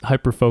is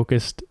hyper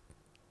focused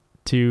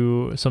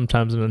to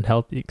sometimes an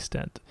unhealthy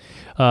extent.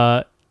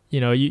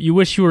 You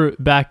wish you were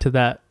back to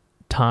that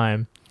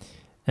time,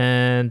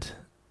 and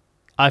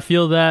I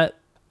feel that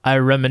I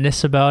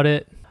reminisce about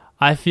it.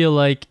 I feel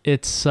like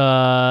it's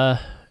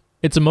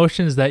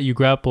emotions that you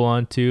grapple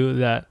onto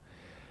that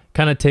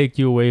kind of take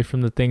you away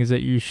from the things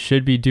that you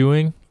should be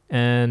doing,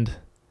 and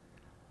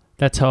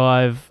that's how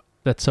I've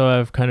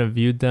kind of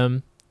viewed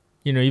them.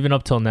 Even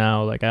up till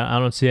now, like I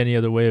don't see any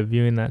other way of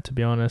viewing that, to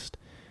be honest,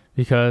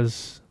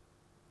 because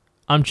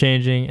I'm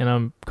changing and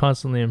I'm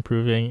constantly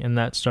improving, and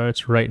that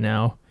starts right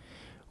now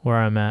where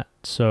I'm at.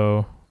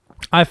 So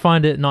I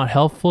find it not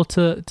helpful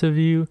to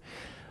view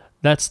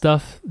that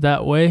stuff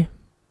that way,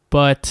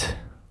 but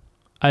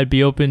I'd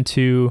be opening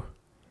to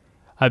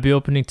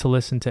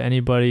listen to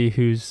anybody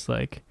who's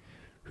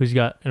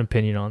got an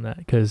opinion on that,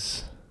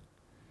 because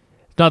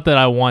not that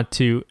I want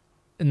to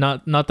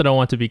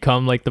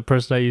become like the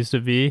person I used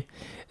to be,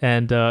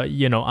 and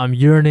I'm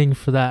yearning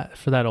for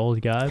that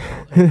old guy.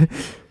 But,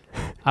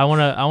 I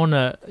want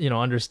to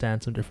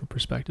understand some different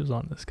perspectives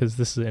on this, because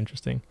this is an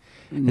interesting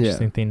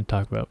thing to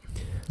talk about.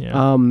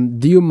 Yeah.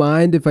 Do you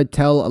mind if I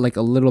tell like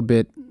a little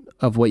bit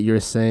of what you're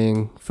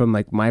saying from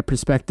like my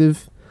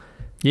perspective?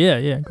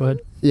 Yeah, go ahead.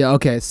 Yeah,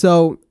 okay.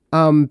 So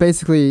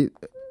basically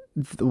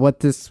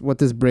what this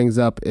brings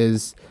up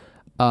is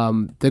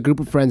the group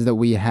of friends that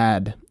we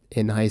had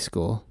in high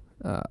school.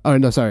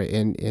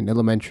 In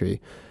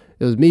elementary.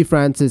 It was me,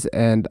 Francis,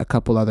 and a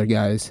couple other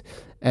guys.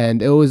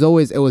 And it was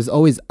always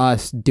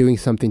us doing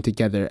something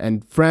together.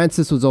 And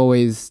Francis was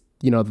always,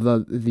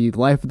 the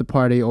life of the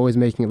party, always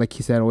making, like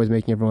he said, always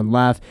making everyone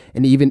laugh.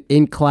 And even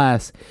in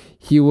class,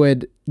 he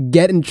would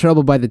get in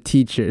trouble by the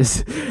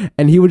teachers,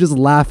 and he would just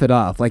laugh it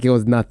off like it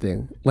was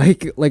nothing.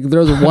 Like there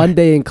was one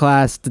day in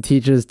class, the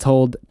teachers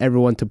told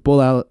everyone to pull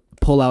out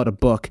a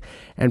book,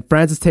 and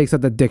Francis takes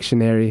out the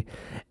dictionary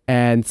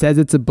and says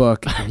it's a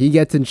book. He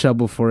gets in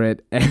trouble for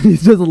it, and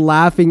he's just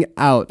laughing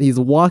out. He's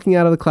walking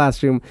out of the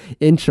classroom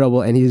in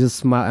trouble, and he's just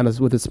smiling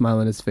with a smile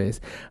on his face.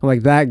 I'm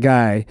like, that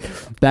guy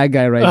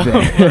right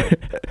there.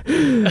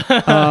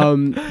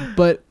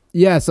 But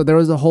yeah, so there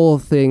was a whole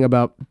thing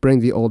about bring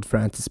the old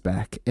Francis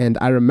back, and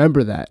I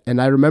remember that, and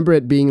I remember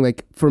it being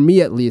like, for me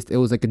at least, it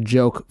was like a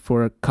joke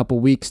for a couple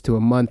weeks to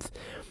a month,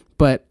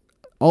 but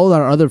all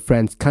our other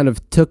friends kind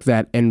of took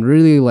that and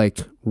really like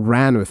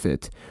ran with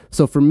it.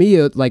 So for me,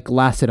 it like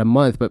lasted a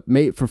month, but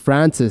for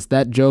Francis,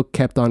 that joke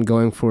kept on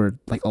going for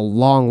like a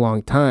long,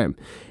 long time.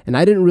 And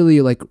I didn't really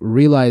like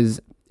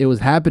realize it was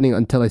happening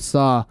until I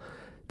saw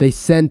they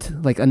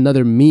sent like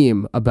another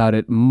meme about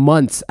it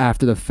months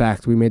after the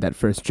fact we made that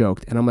first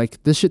joke. And I'm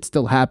like, this shit's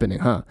still happening,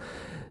 huh?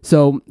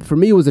 So for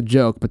me, it was a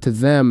joke, but to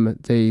them,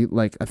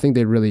 I think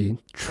they really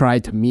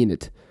tried to mean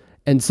it.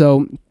 And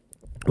so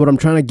what I'm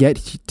trying to get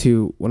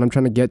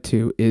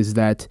to is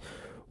that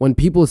when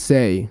people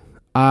say,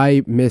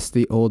 I miss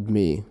the old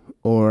me,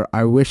 or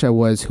I wish I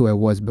was who I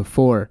was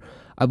before,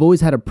 I've always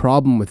had a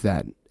problem with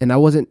that. And I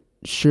wasn't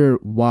sure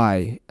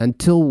why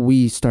until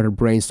we started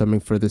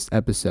brainstorming for this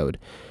episode.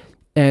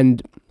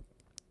 And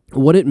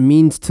what it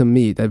means to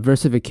me,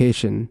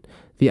 diversification,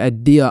 the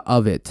idea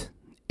of it,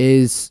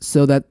 is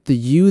so that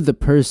the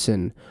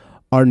person,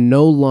 are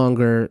no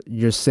longer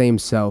your same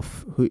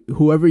self,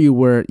 whoever you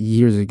were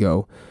years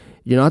ago.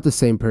 You're not the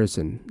same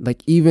person.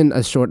 Like even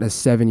as short as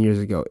 7 years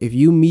ago, if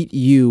you meet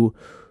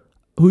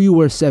who you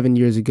were 7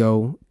 years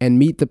ago and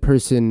meet that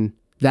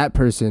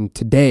person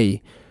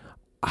today,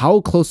 how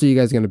close are you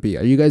guys going to be?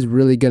 Are you guys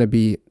really going to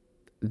be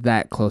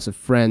that close of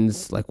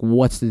friends? Like,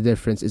 what's the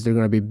difference? Is there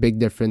going to be a big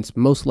difference?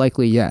 Most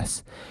likely,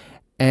 yes.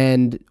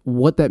 And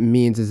what that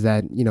means is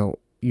that,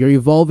 you're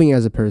evolving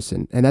as a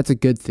person, and that's a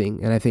good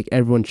thing. And I think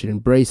everyone should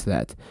embrace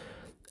that.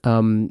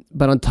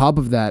 But on top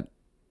of that,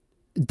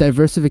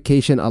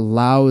 diversification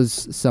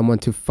allows someone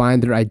to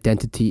find their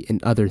identity in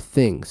other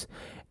things.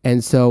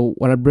 And so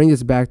when I bring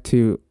this back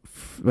to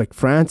like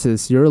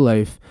Francis, your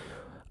life,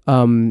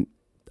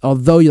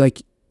 although you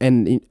like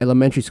in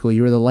elementary school,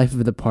 you were the life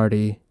of the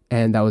party,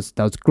 and that was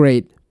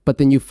great, but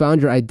then you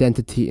found your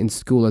identity in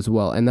school as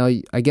well. And now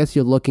I guess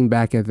you're looking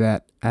back at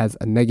that as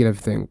a negative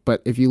thing.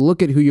 But if you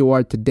look at who you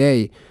are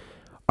today,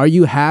 are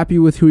you happy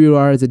with who you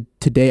are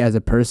today as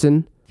a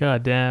person?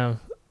 God damn.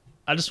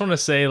 I just want to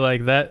say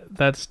like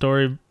that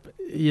story,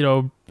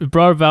 it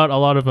brought about a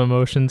lot of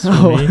emotions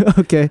for me.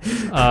 Okay.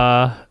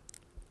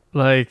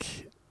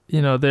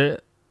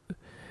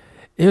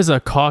 It was a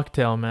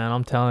cocktail, man.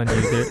 I'm telling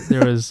you,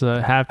 there was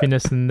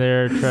happiness in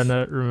there. Trying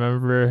to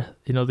remember,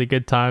 the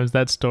good times.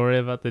 That story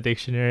about the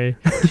dictionary.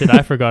 Shit,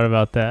 I forgot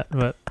about that.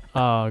 But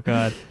oh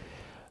god.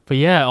 But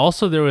yeah,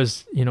 also there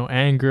was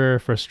anger,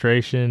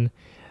 frustration.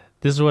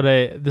 This is what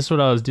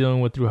I was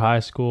dealing with through high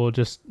school.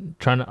 Just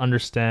trying to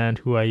understand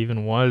who I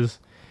even was,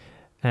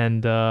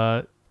 and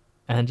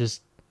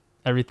just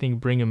everything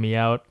bringing me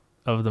out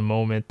of the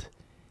moment.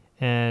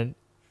 And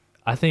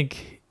I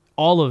think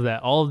all of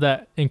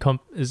that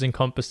is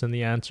encompassed in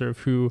the answer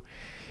of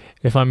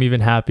if I'm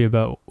even happy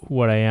about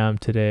what I am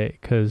today,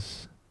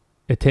 because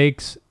it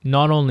takes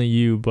not only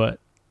you, but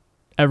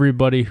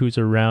everybody who's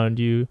around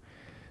you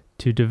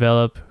to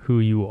develop who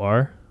you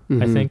are.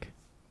 I think,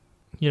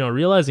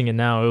 realizing it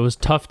now, it was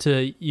tough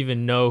to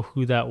even know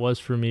who that was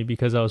for me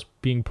because I was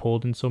being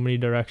pulled in so many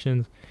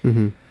directions.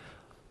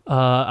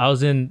 I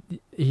was in,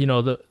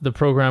 the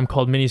program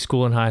called mini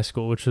school in high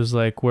school, which was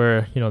like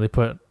where, they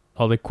put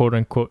all the quote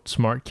unquote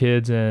smart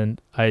kids.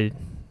 And I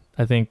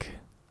think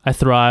I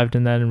thrived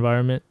in that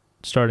environment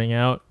starting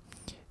out.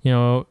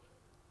 It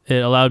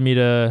allowed me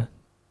to,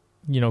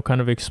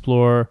 kind of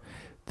explore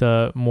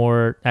the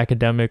more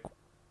academic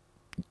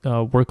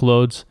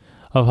workloads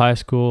of high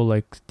school,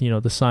 like,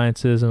 the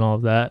sciences and all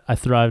of that. I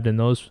thrived in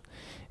those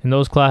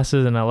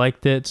classes and I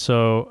liked it.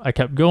 So I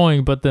kept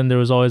going, but then there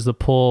was always the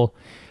pull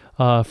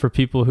for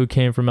people who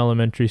came from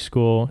elementary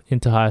school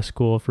into high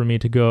school for me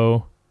to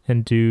go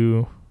and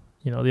do,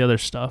 the other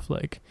stuff,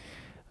 like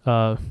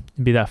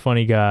be that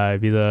funny guy,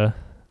 be the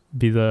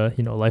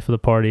life of the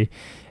party.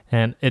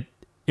 And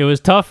it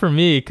was tough for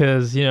me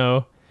because,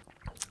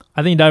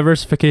 I think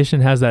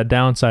diversification has that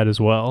downside as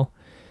well,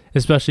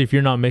 especially if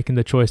you're not making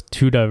the choice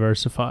to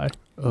diversify.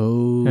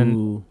 Oh.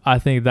 And I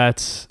think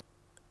that's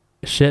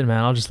shit,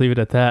 man. I'll just leave it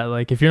at that.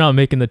 Like, if you're not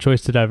making the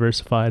choice to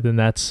diversify, then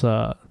that's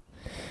like,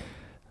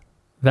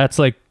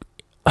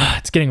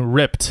 it's getting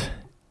ripped.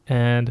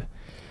 And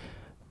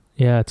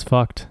yeah, it's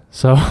fucked.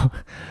 So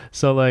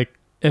like,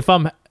 if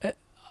I'm,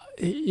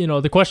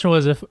 the question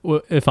was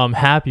if I'm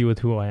happy with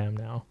who I am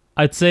now.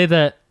 I'd say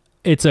that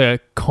it's a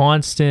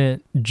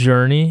constant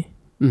journey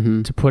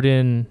to put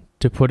in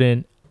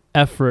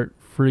effort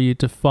for you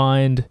to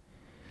find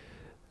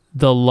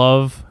the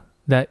love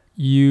that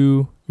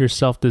you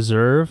yourself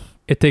deserve.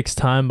 It takes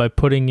time by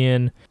putting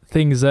in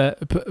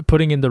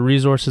putting in the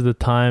resources, the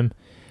time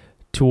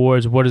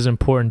towards what is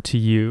important to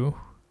you.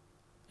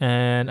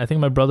 And I think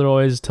my brother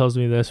always tells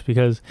me this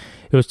because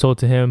it was told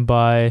to him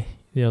by,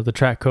 the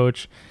track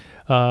coach,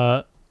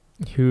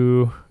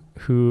 who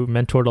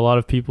mentored a lot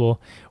of people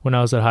when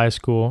I was at high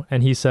school.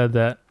 And he said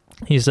that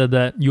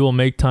you will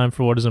make time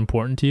for what is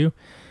important to you.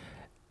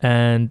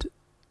 And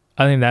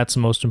I think that's the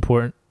most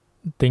important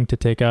thing to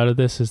take out of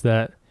this, is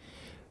that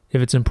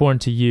if it's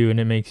important to you and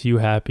it makes you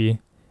happy,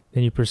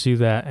 then you pursue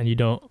that and you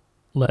don't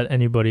let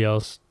anybody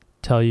else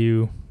tell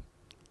you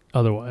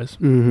otherwise.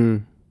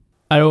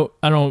 I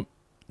don't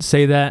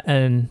say that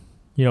and,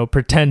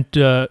 pretend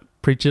to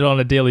preach it on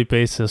a daily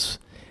basis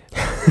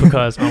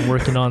because I'm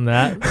working on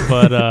that.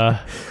 But,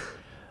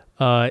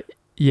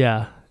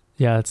 yeah,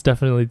 it's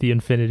definitely the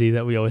infinity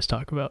that we always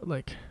talk about.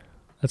 Like,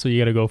 that's what you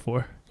got to go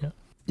for. Yeah.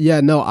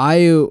 Yeah, no,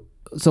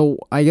 so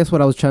I guess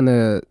what I was trying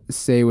to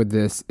say with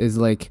this is,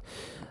 like,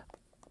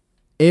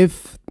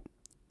 if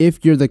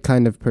you're the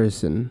kind of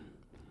person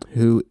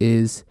who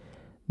is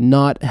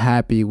not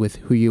happy with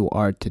who you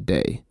are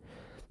today,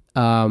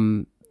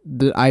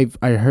 I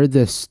heard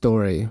this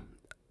story,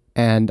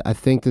 and I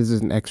think this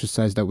is an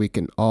exercise that we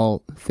can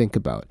all think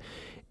about.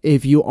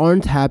 If you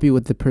aren't happy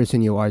with the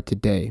person you are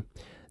today,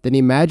 then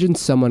imagine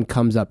someone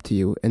comes up to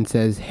you and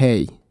says,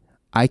 "Hey,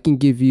 I can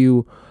give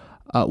you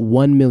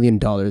 $1 million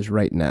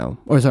right now.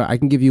 Or sorry, I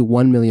can give you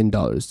 $1 million.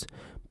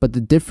 But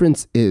the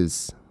difference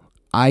is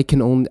I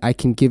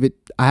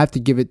have to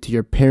give it to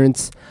your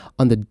parents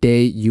on the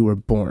day you were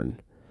born.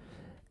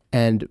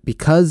 And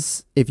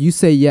because if you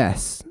say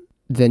yes,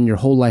 then your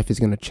whole life is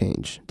going to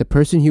change. The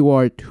person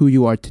who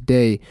you are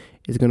today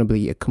is going to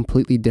be a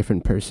completely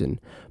different person.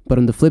 But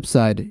on the flip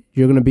side,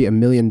 you're going to be $1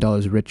 million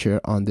richer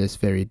on this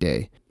very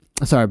day.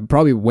 Sorry,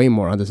 probably way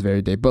more on this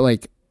very day. But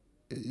like,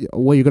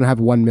 well, you're going to have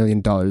 $1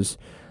 million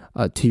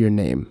to your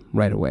name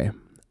right away.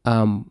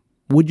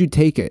 Would you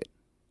take it?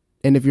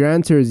 And if your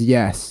answer is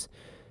yes,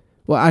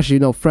 well, actually,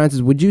 no,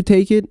 Francis, would you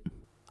take it?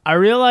 I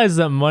realize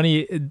that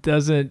money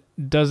doesn't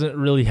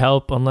really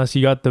help unless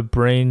you got the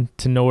brain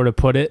to know where to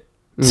put it.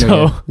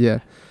 So yeah.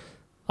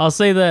 I'll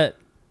say that,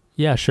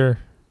 yeah, sure.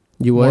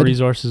 You would? More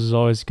resources is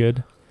always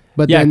good.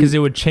 But yeah, because it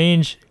would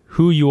change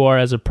who you are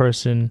as a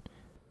person.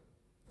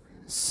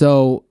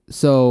 So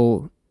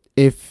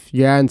if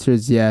your answer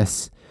is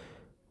yes,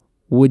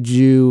 would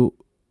you?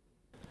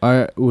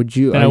 And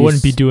I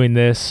wouldn't be doing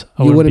this.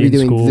 You wouldn't be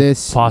doing school,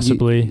 this.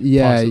 Possibly.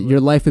 Your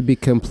life would be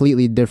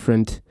completely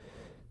different.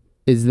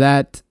 Is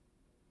that?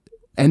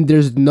 And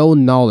there's no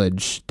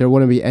knowledge. There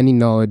wouldn't be any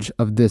knowledge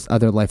of this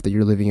other life that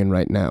you're living in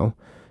right now.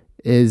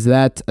 Is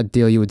that a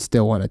deal you would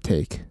still want to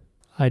take?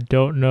 I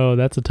don't know.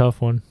 That's a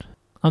tough one.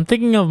 I'm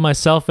thinking of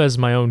myself as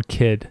my own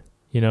kid,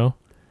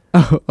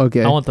 Oh,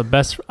 okay. I want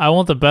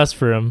the best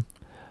for him.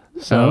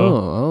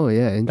 So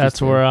yeah.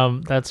 That's where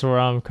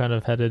I'm kind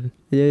of headed.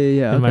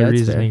 Yeah. In my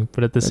reasoning,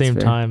 but at the same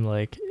time,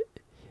 like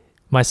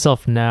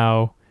myself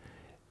now,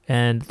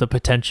 and the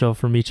potential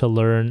for me to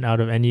learn out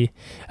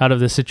of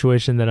the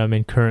situation that I'm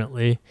in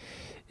currently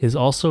is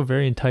also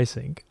very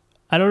enticing.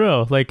 I don't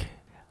know, like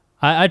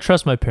I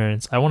trust my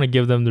parents. I want to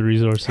give them the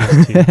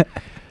resources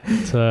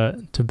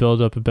to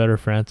build up a better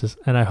Francis,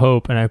 and I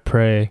hope and I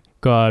pray,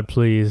 God,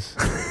 please,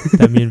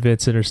 that me and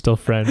Vincent are still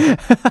friends.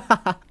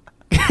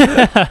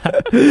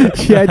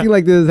 Yeah, I think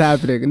like this is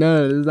happening.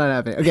 No, this is not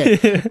happening.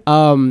 Okay.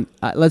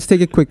 Let's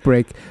take a quick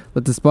break.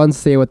 Let the sponsors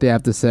say what they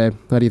have to say.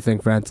 What do you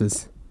think,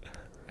 Francis?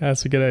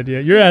 That's a good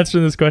idea. You're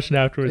answering this question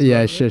afterwards.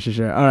 Yeah, sure.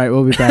 All right,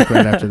 we'll be back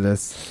right after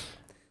this.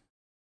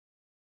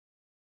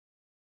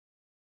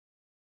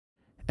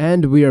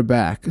 And we are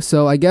back.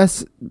 So I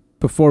guess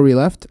before we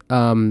left,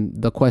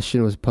 the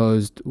question was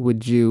posed: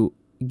 would you,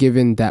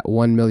 given that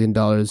 $1 million,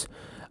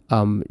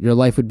 your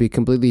life would be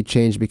completely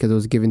changed because it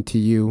was given to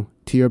you,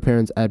 to your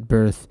parents at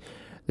birth?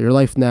 Your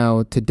life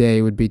now,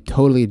 today, would be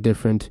totally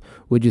different.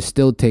 Would you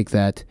still take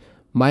that?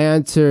 My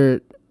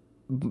answer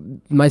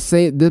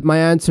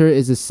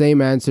is the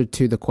same answer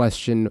to the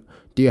question: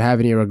 do you have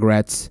any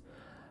regrets?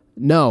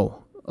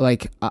 No.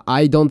 Like,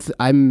 I don't.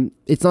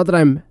 It's not that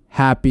I'm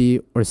happy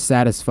or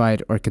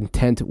satisfied or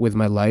content with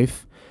my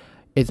life.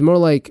 It's more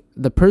like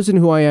the person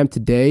who I am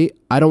today,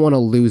 I don't want to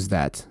lose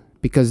that,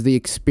 because the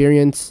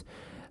experience,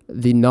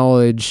 the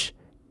knowledge,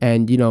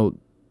 and,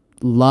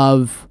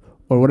 love,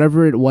 or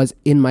whatever it was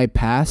in my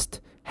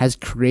past has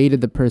created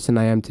the person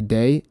I am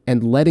today.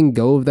 And letting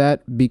go of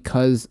that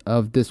because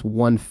of this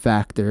one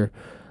factor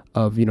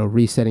of,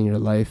 resetting your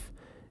life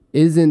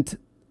isn't,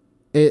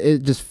 it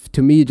just,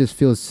 to me, it just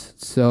feels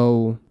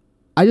so,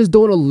 I just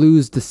don't want to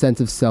lose the sense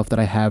of self that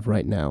I have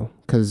right now,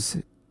 because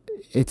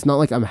it's not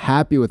like I'm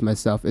happy with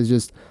myself. It's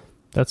just,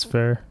 that's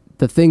fair.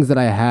 The things that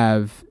I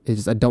have is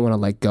just, I don't want to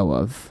let go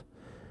of.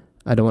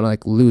 I don't want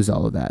to lose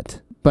all of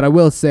that. But I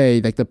will say,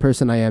 the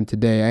person I am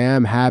today, I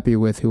am happy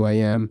with who I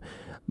am,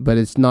 but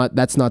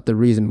that's not the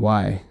reason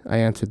why I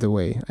answered the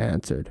way I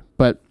answered.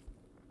 But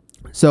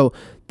so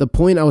the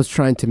point I was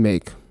trying to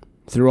make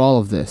through all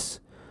of this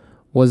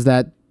was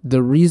that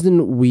the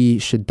reason we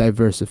should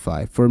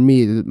diversify, for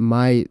me,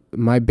 my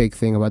big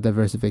thing about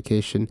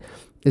diversification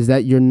is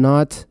that you're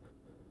not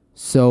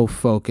so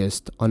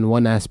focused on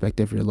one aspect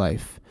of your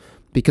life.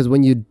 Because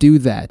when you do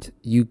that,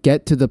 you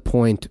get to the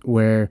point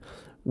where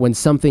when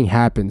something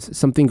happens,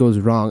 something goes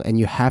wrong, and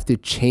you have to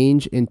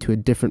change into a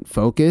different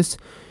focus,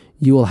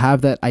 you will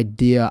have that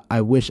idea,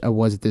 I wish I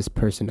was this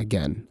person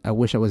again. I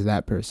wish I was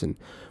that person.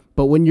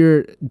 But when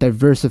you're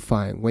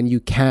diversifying, when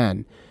you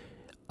can,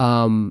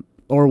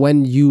 or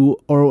when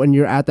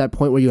you're at that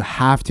point where you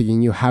have to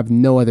and you have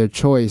no other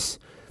choice,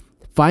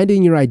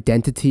 finding your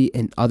identity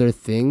in other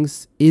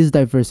things is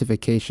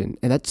diversification.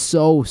 And that's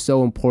so,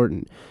 so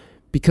important,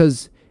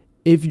 because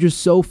if you're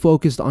so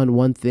focused on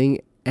one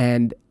thing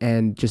and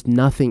just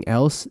nothing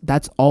else,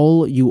 that's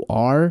all you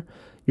are.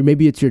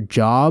 Maybe it's your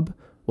job,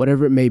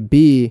 whatever it may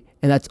be,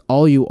 and that's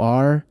all you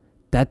are.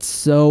 It's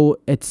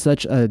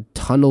such a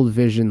tunnel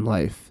vision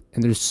life.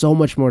 And there's so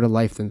much more to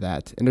life than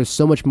that. And there's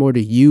so much more to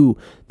you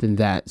than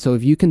that. So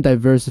if you can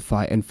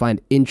diversify and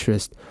find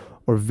interest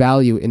or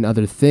value in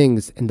other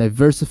things and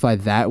diversify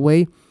that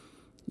way,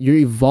 you're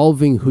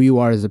evolving who you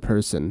are as a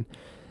person.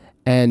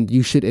 And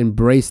you should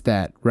embrace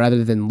that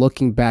rather than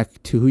looking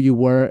back to who you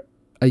were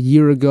a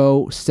year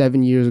ago,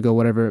 7 years ago,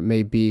 whatever it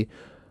may be.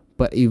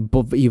 But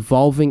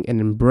evolving and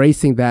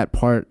embracing that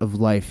part of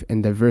life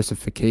and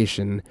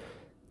diversification,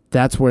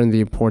 that's where the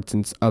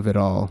importance of it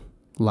all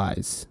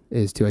lies,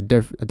 is to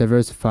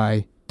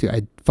diversify,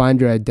 to find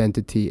your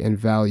identity and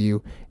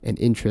value and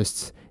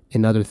interests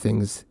in other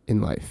things in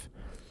life.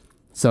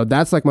 So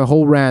that's my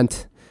whole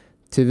rant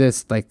to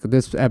this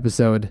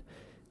episode.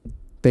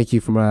 Thank you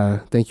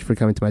for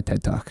coming to my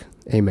TED Talk.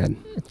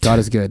 Amen. God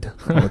is good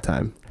all the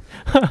time.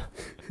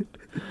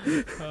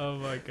 Oh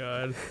my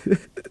God.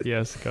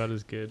 Yes, God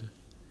is good.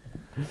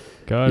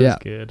 God is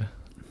good.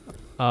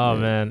 Oh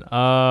man.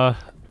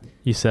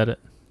 You said it.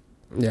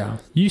 Yeah.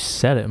 You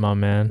said it, my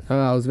man.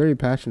 I was very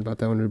passionate about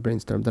that when we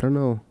brainstormed. I don't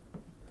know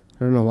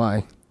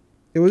why.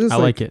 It was just I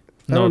like it.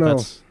 I don't know.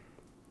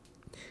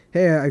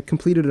 Hey, I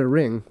completed a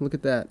ring. Look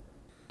at that.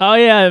 Oh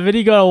yeah, video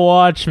you gotta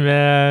watch,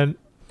 man.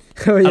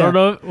 Oh yeah. I don't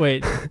know.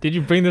 Wait, did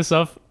you bring this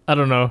up? I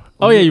don't know.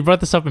 Oh yeah, you brought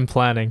this up in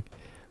planning.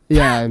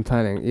 Yeah, I'm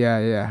planning.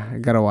 Yeah. I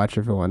gotta watch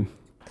it for one.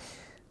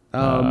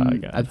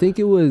 I think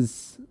it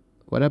was,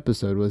 what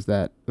episode was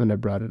that when I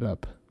brought it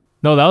up?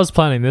 No, that was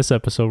planning this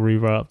episode where you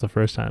brought it up the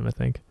first time, I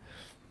think.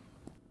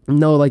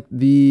 No,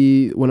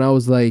 when I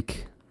was I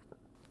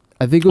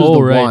think it was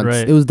wants.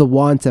 Right. It was the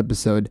wants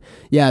episode.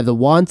 Yeah, the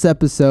wants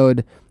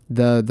episode,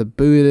 the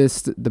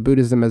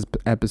Buddhism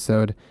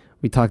episode.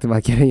 We talked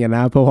about getting an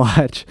Apple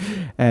Watch,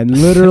 and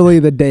literally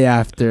the day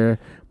after,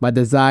 my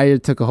desire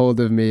took a hold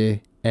of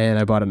me, and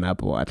I bought an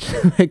Apple Watch.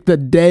 The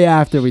day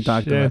after we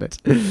talked about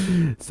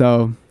it.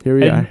 So here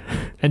we are.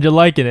 And you're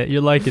liking it.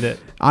 You're liking it.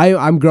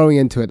 I'm growing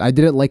into it. I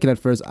didn't like it at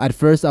first. At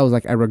first, I was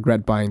I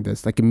regret buying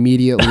this.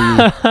 Immediately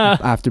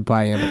after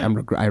buying it,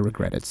 I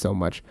regret it so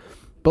much.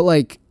 But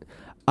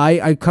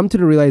I come to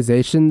the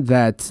realization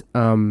that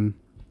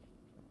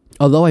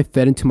although I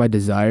fed into my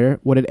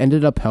desire, what it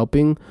ended up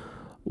helping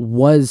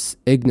was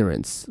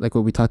ignorance, like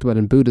what we talked about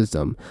in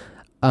Buddhism.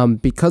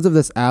 Because of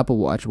this Apple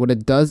Watch, what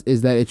it does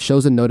is that it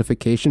shows a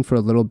notification for a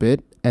little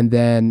bit and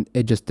then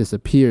it just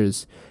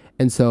disappears.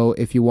 And so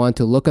if you want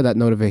to look at that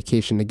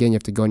notification, again, you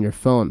have to go on your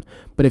phone.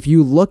 But if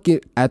you look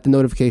at the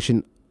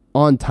notification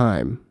on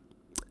time,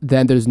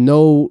 then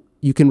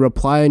you can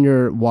reply on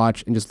your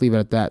watch and just leave it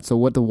at that. So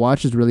what the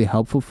watch is really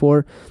helpful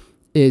for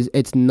is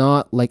it's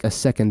not like a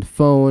second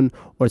phone,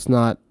 or it's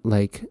not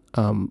like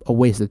a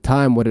waste of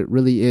time. What it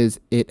really is,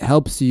 it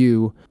helps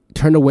you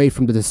turn away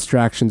from the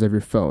distractions of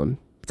your phone.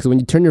 Because when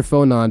you turn your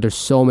phone on, there's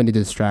so many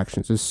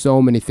distractions. There's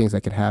so many things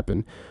that can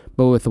happen.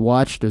 But with the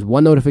watch, there's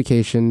one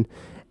notification,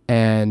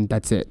 and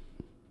that's it.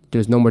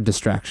 There's no more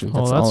distractions.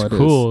 That's all it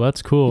is.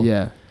 That's cool.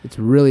 Yeah, it's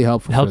really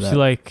helpful. It helps you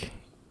like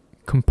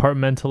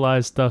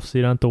compartmentalize stuff so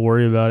you don't have to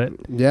worry about it.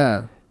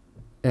 Yeah,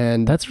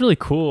 and that's really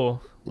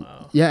cool.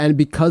 Wow. Yeah, and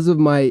because of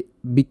my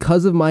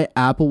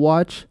Apple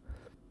Watch,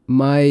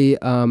 my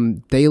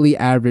daily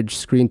average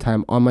screen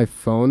time on my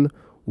phone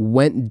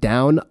went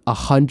down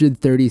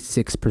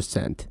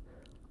 136%.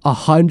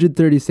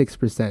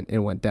 136% it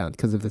went down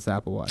because of this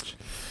Apple Watch.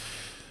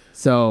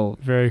 So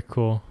very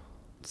cool.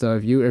 So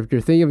if you're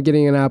thinking of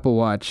getting an Apple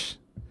Watch,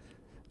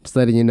 just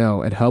letting you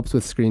know, it helps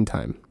with screen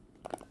time.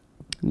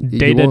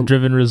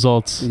 Data-driven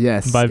results.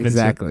 Yes, by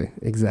Vincent.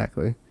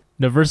 Exactly.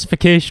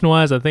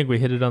 Diversification-wise, I think we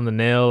hit it on the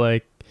nail.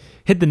 Like,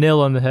 hit the nail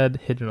on the head.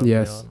 Hit it on the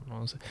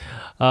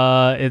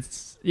nail.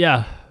 It's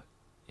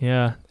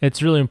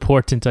it's really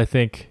important, I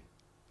think,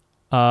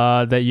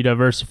 that you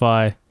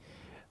diversify.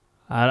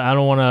 I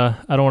don't want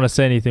to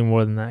say anything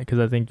more than that, because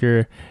I think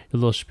your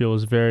little spiel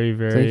was very,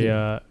 very,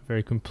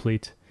 very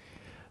complete.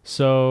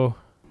 So,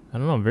 I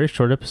don't know, very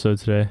short episode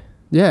today.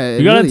 Yeah,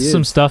 we got into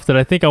some stuff that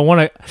I think I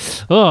want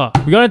to.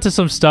 We got into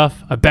some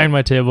stuff. I banged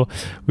my table.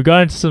 We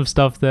got into some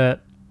stuff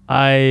that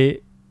I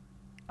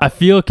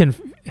feel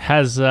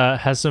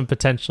has some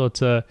potential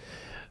to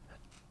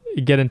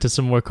get into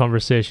some more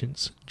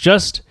conversations.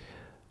 Just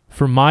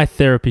for my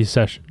therapy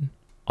session,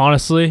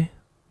 honestly,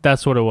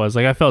 that's what it was.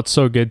 Like, I felt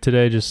so good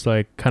today, just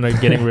like kind of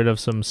getting rid of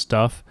some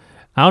stuff.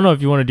 I don't know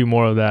if you want to do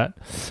more of that,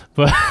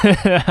 but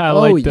I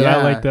like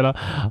that.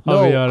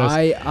 I'll be honest.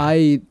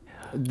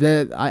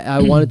 I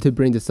wanted to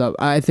bring this up.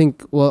 I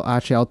think, well,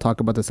 actually, I'll talk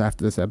about this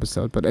after this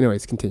episode. But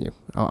anyways, continue.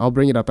 I'll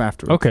bring it up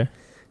afterwards. Okay.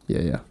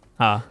 Yeah.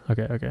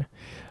 Okay.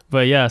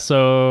 But yeah,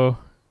 so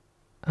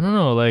I don't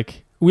know.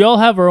 Like, we all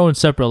have our own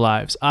separate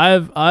lives. I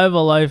have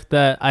a life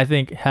that I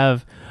think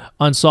have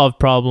unsolved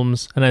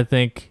problems, and I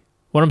think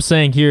what I'm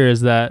saying here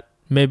is that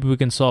maybe we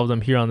can solve them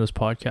here on this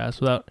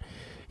podcast without,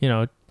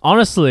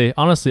 honestly,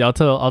 I'll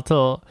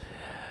tell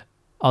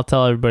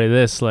everybody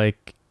this.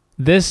 Like,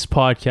 this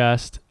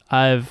podcast,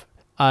 I've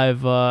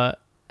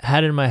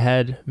had in my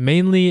head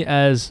mainly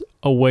as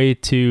a way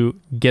to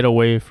get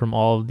away from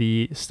all of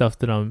the stuff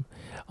that I'm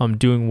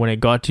doing when it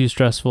got too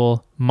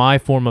stressful, my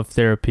form of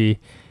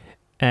therapy.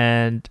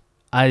 And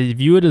I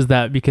view it as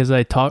that because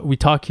we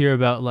talk here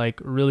about like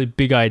really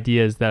big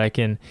ideas that I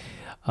can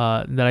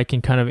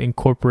kind of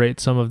incorporate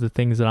some of the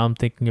things that I'm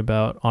thinking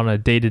about on a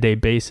day-to-day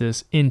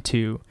basis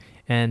into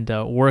and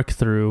work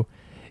through,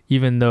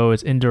 even though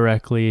it's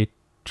indirectly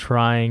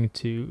trying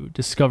to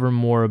discover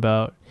more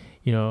about,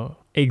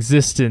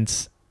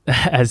 existence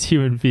as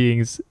human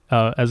beings,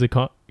 as a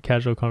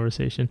casual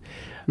conversation.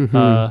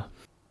 Mm-hmm.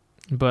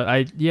 But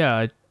I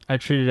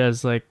treat it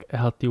as like a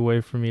healthy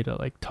way for me to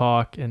like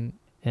talk and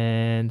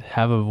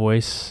have a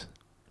voice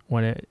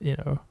when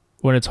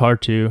it's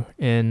hard to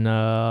in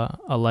a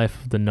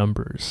life of the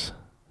numbers.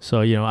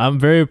 So, I'm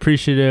very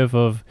appreciative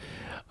of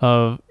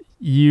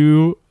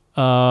you.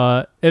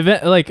 Okay,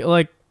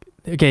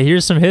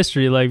 here's some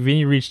history. Like,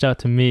 Vinny reached out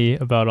to me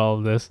about all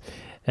of this,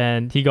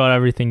 and he got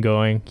everything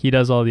going. He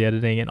does all the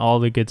editing and all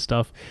the good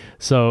stuff.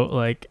 So,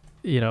 like,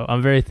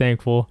 I'm very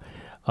thankful.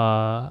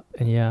 And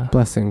yeah,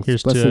 blessings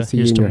to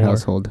you and your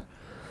household.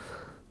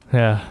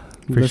 Yeah,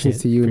 blessings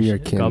to you and your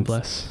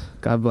kids.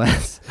 God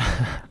bless.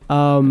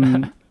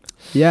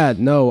 Yeah,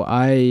 no,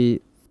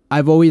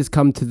 I've always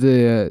come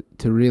to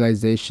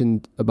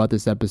realization about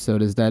this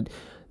episode is that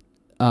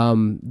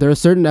there are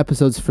certain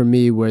episodes for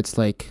me where it's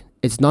like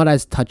it's not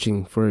as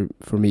touching for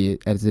me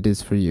as it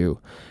is for you,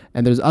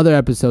 and there's other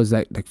episodes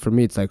that, like, for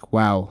me it's like,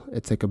 wow,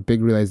 it's like a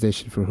big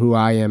realization for who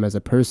I am as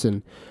a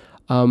person.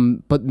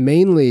 But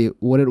mainly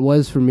what it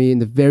was for me in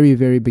the very,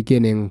 very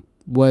beginning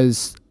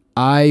was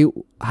I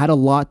had a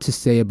lot to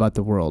say about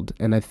the world.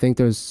 And I think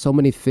there's so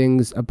many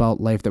things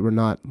about life that we're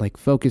not like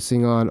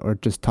focusing on or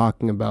just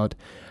talking about.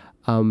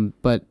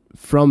 But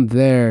from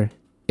there,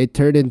 it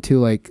turned into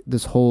like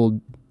this whole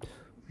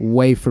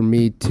way for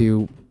me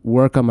to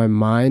work on my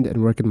mind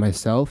and work in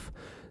myself.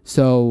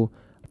 So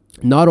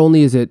not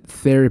only is it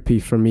therapy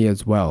for me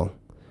as well,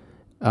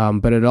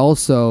 but it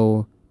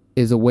also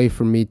is a way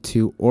for me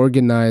to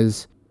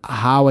organize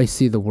how I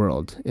see the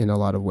world in a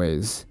lot of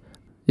ways.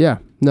 Yeah,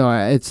 no,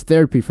 it's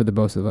therapy for the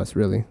both of us,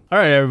 really. All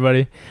right,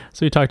 everybody.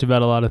 So we talked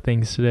about a lot of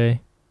things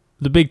today.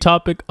 The big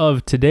topic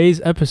of today's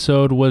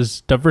episode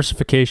was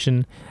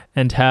diversification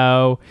and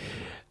how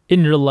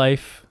in your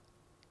life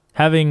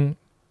having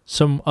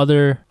some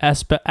other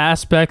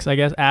aspects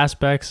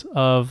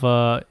of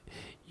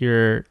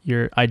your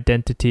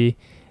identity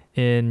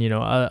in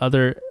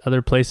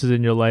other places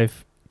in your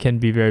life can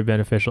be very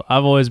beneficial.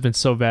 I've always been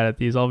so bad at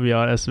these, I'll be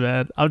honest,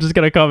 man. I'm just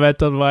going to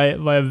comment on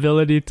my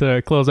ability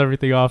to close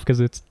everything off because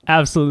it's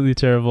absolutely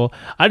terrible.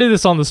 I do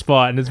this on the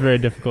spot and it's very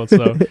difficult,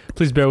 so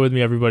please bear with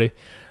me, everybody.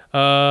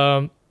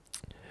 What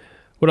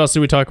else did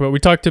we talk about? We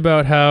talked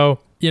about how,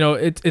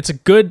 it's a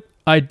good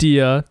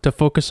idea to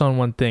focus on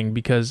one thing,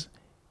 because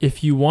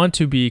if you want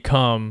to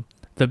become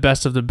the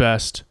best of the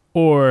best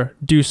or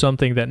do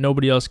something that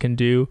nobody else can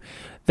do,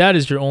 that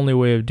is your only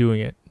way of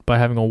doing it, by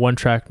having a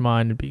one-track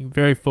mind and being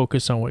very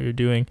focused on what you're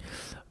doing.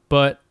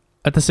 But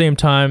at the same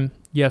time,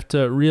 you have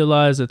to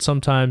realize that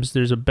sometimes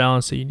there's a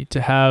balance that you need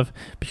to have,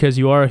 because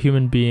you are a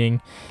human being,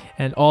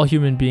 and all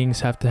human beings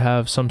have to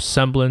have some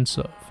semblance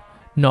of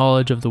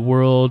knowledge of the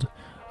world,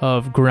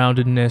 of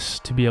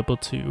groundedness, to be able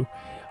to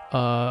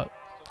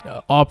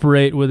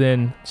operate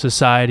within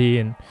society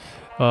and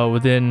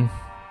within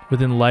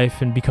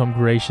life and become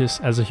gracious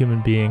as a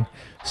human being.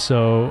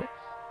 So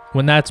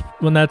when that's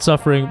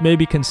suffering,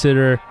 maybe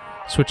consider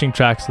switching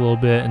tracks a little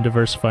bit and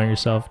diversifying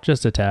yourself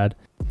just a tad.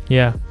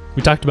 Yeah,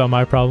 we talked about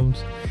my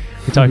problems.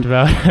 We talked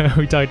about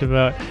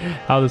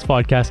how this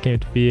podcast came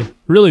to be.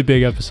 Really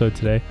big episode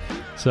today.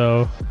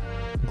 So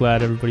I'm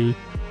glad everybody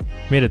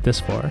made it this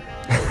far.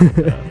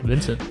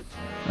 Vincent.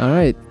 All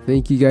right.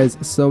 Thank you guys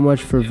so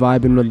much for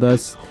vibing with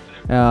us.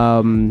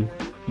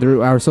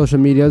 Our social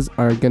medias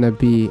are going to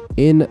be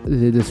in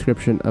the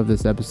description of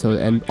this episode.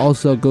 And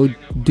also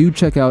do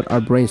check out our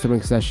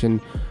brainstorming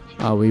session.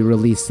 We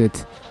released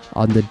it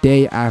on the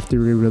day after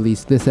we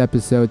released this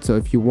episode. So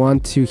if you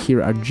want to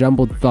hear our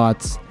jumbled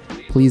thoughts,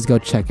 please go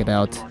check it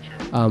out.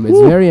 It's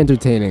very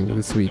entertaining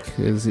this week.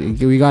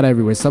 We got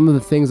everywhere. Some of the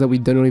things that we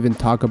don't even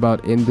talk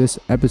about in this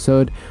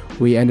episode,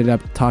 we ended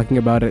up talking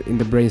about it in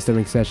the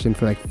brainstorming session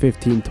for like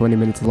 15-20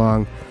 minutes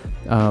long.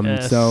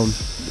 Yes.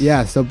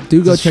 So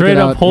do go check it out. Straight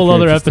up whole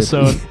other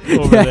episode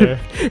over there.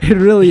 It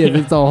really is.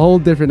 It's a whole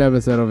different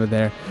episode over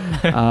there.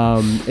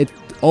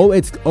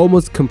 It's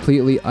almost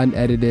completely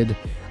unedited.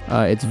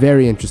 It's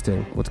very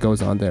interesting what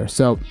goes on there.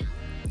 So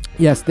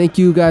yes, thank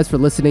you guys for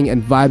listening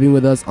and vibing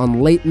with us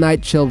on Late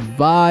Night Chill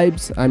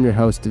Vibes. I'm your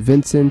host,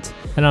 Vincent.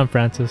 And I'm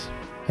Francis.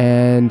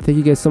 And thank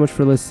you guys so much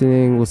for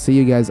listening. We'll see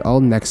you guys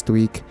all next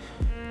week.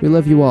 We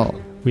love you all.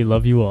 We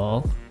love you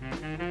all.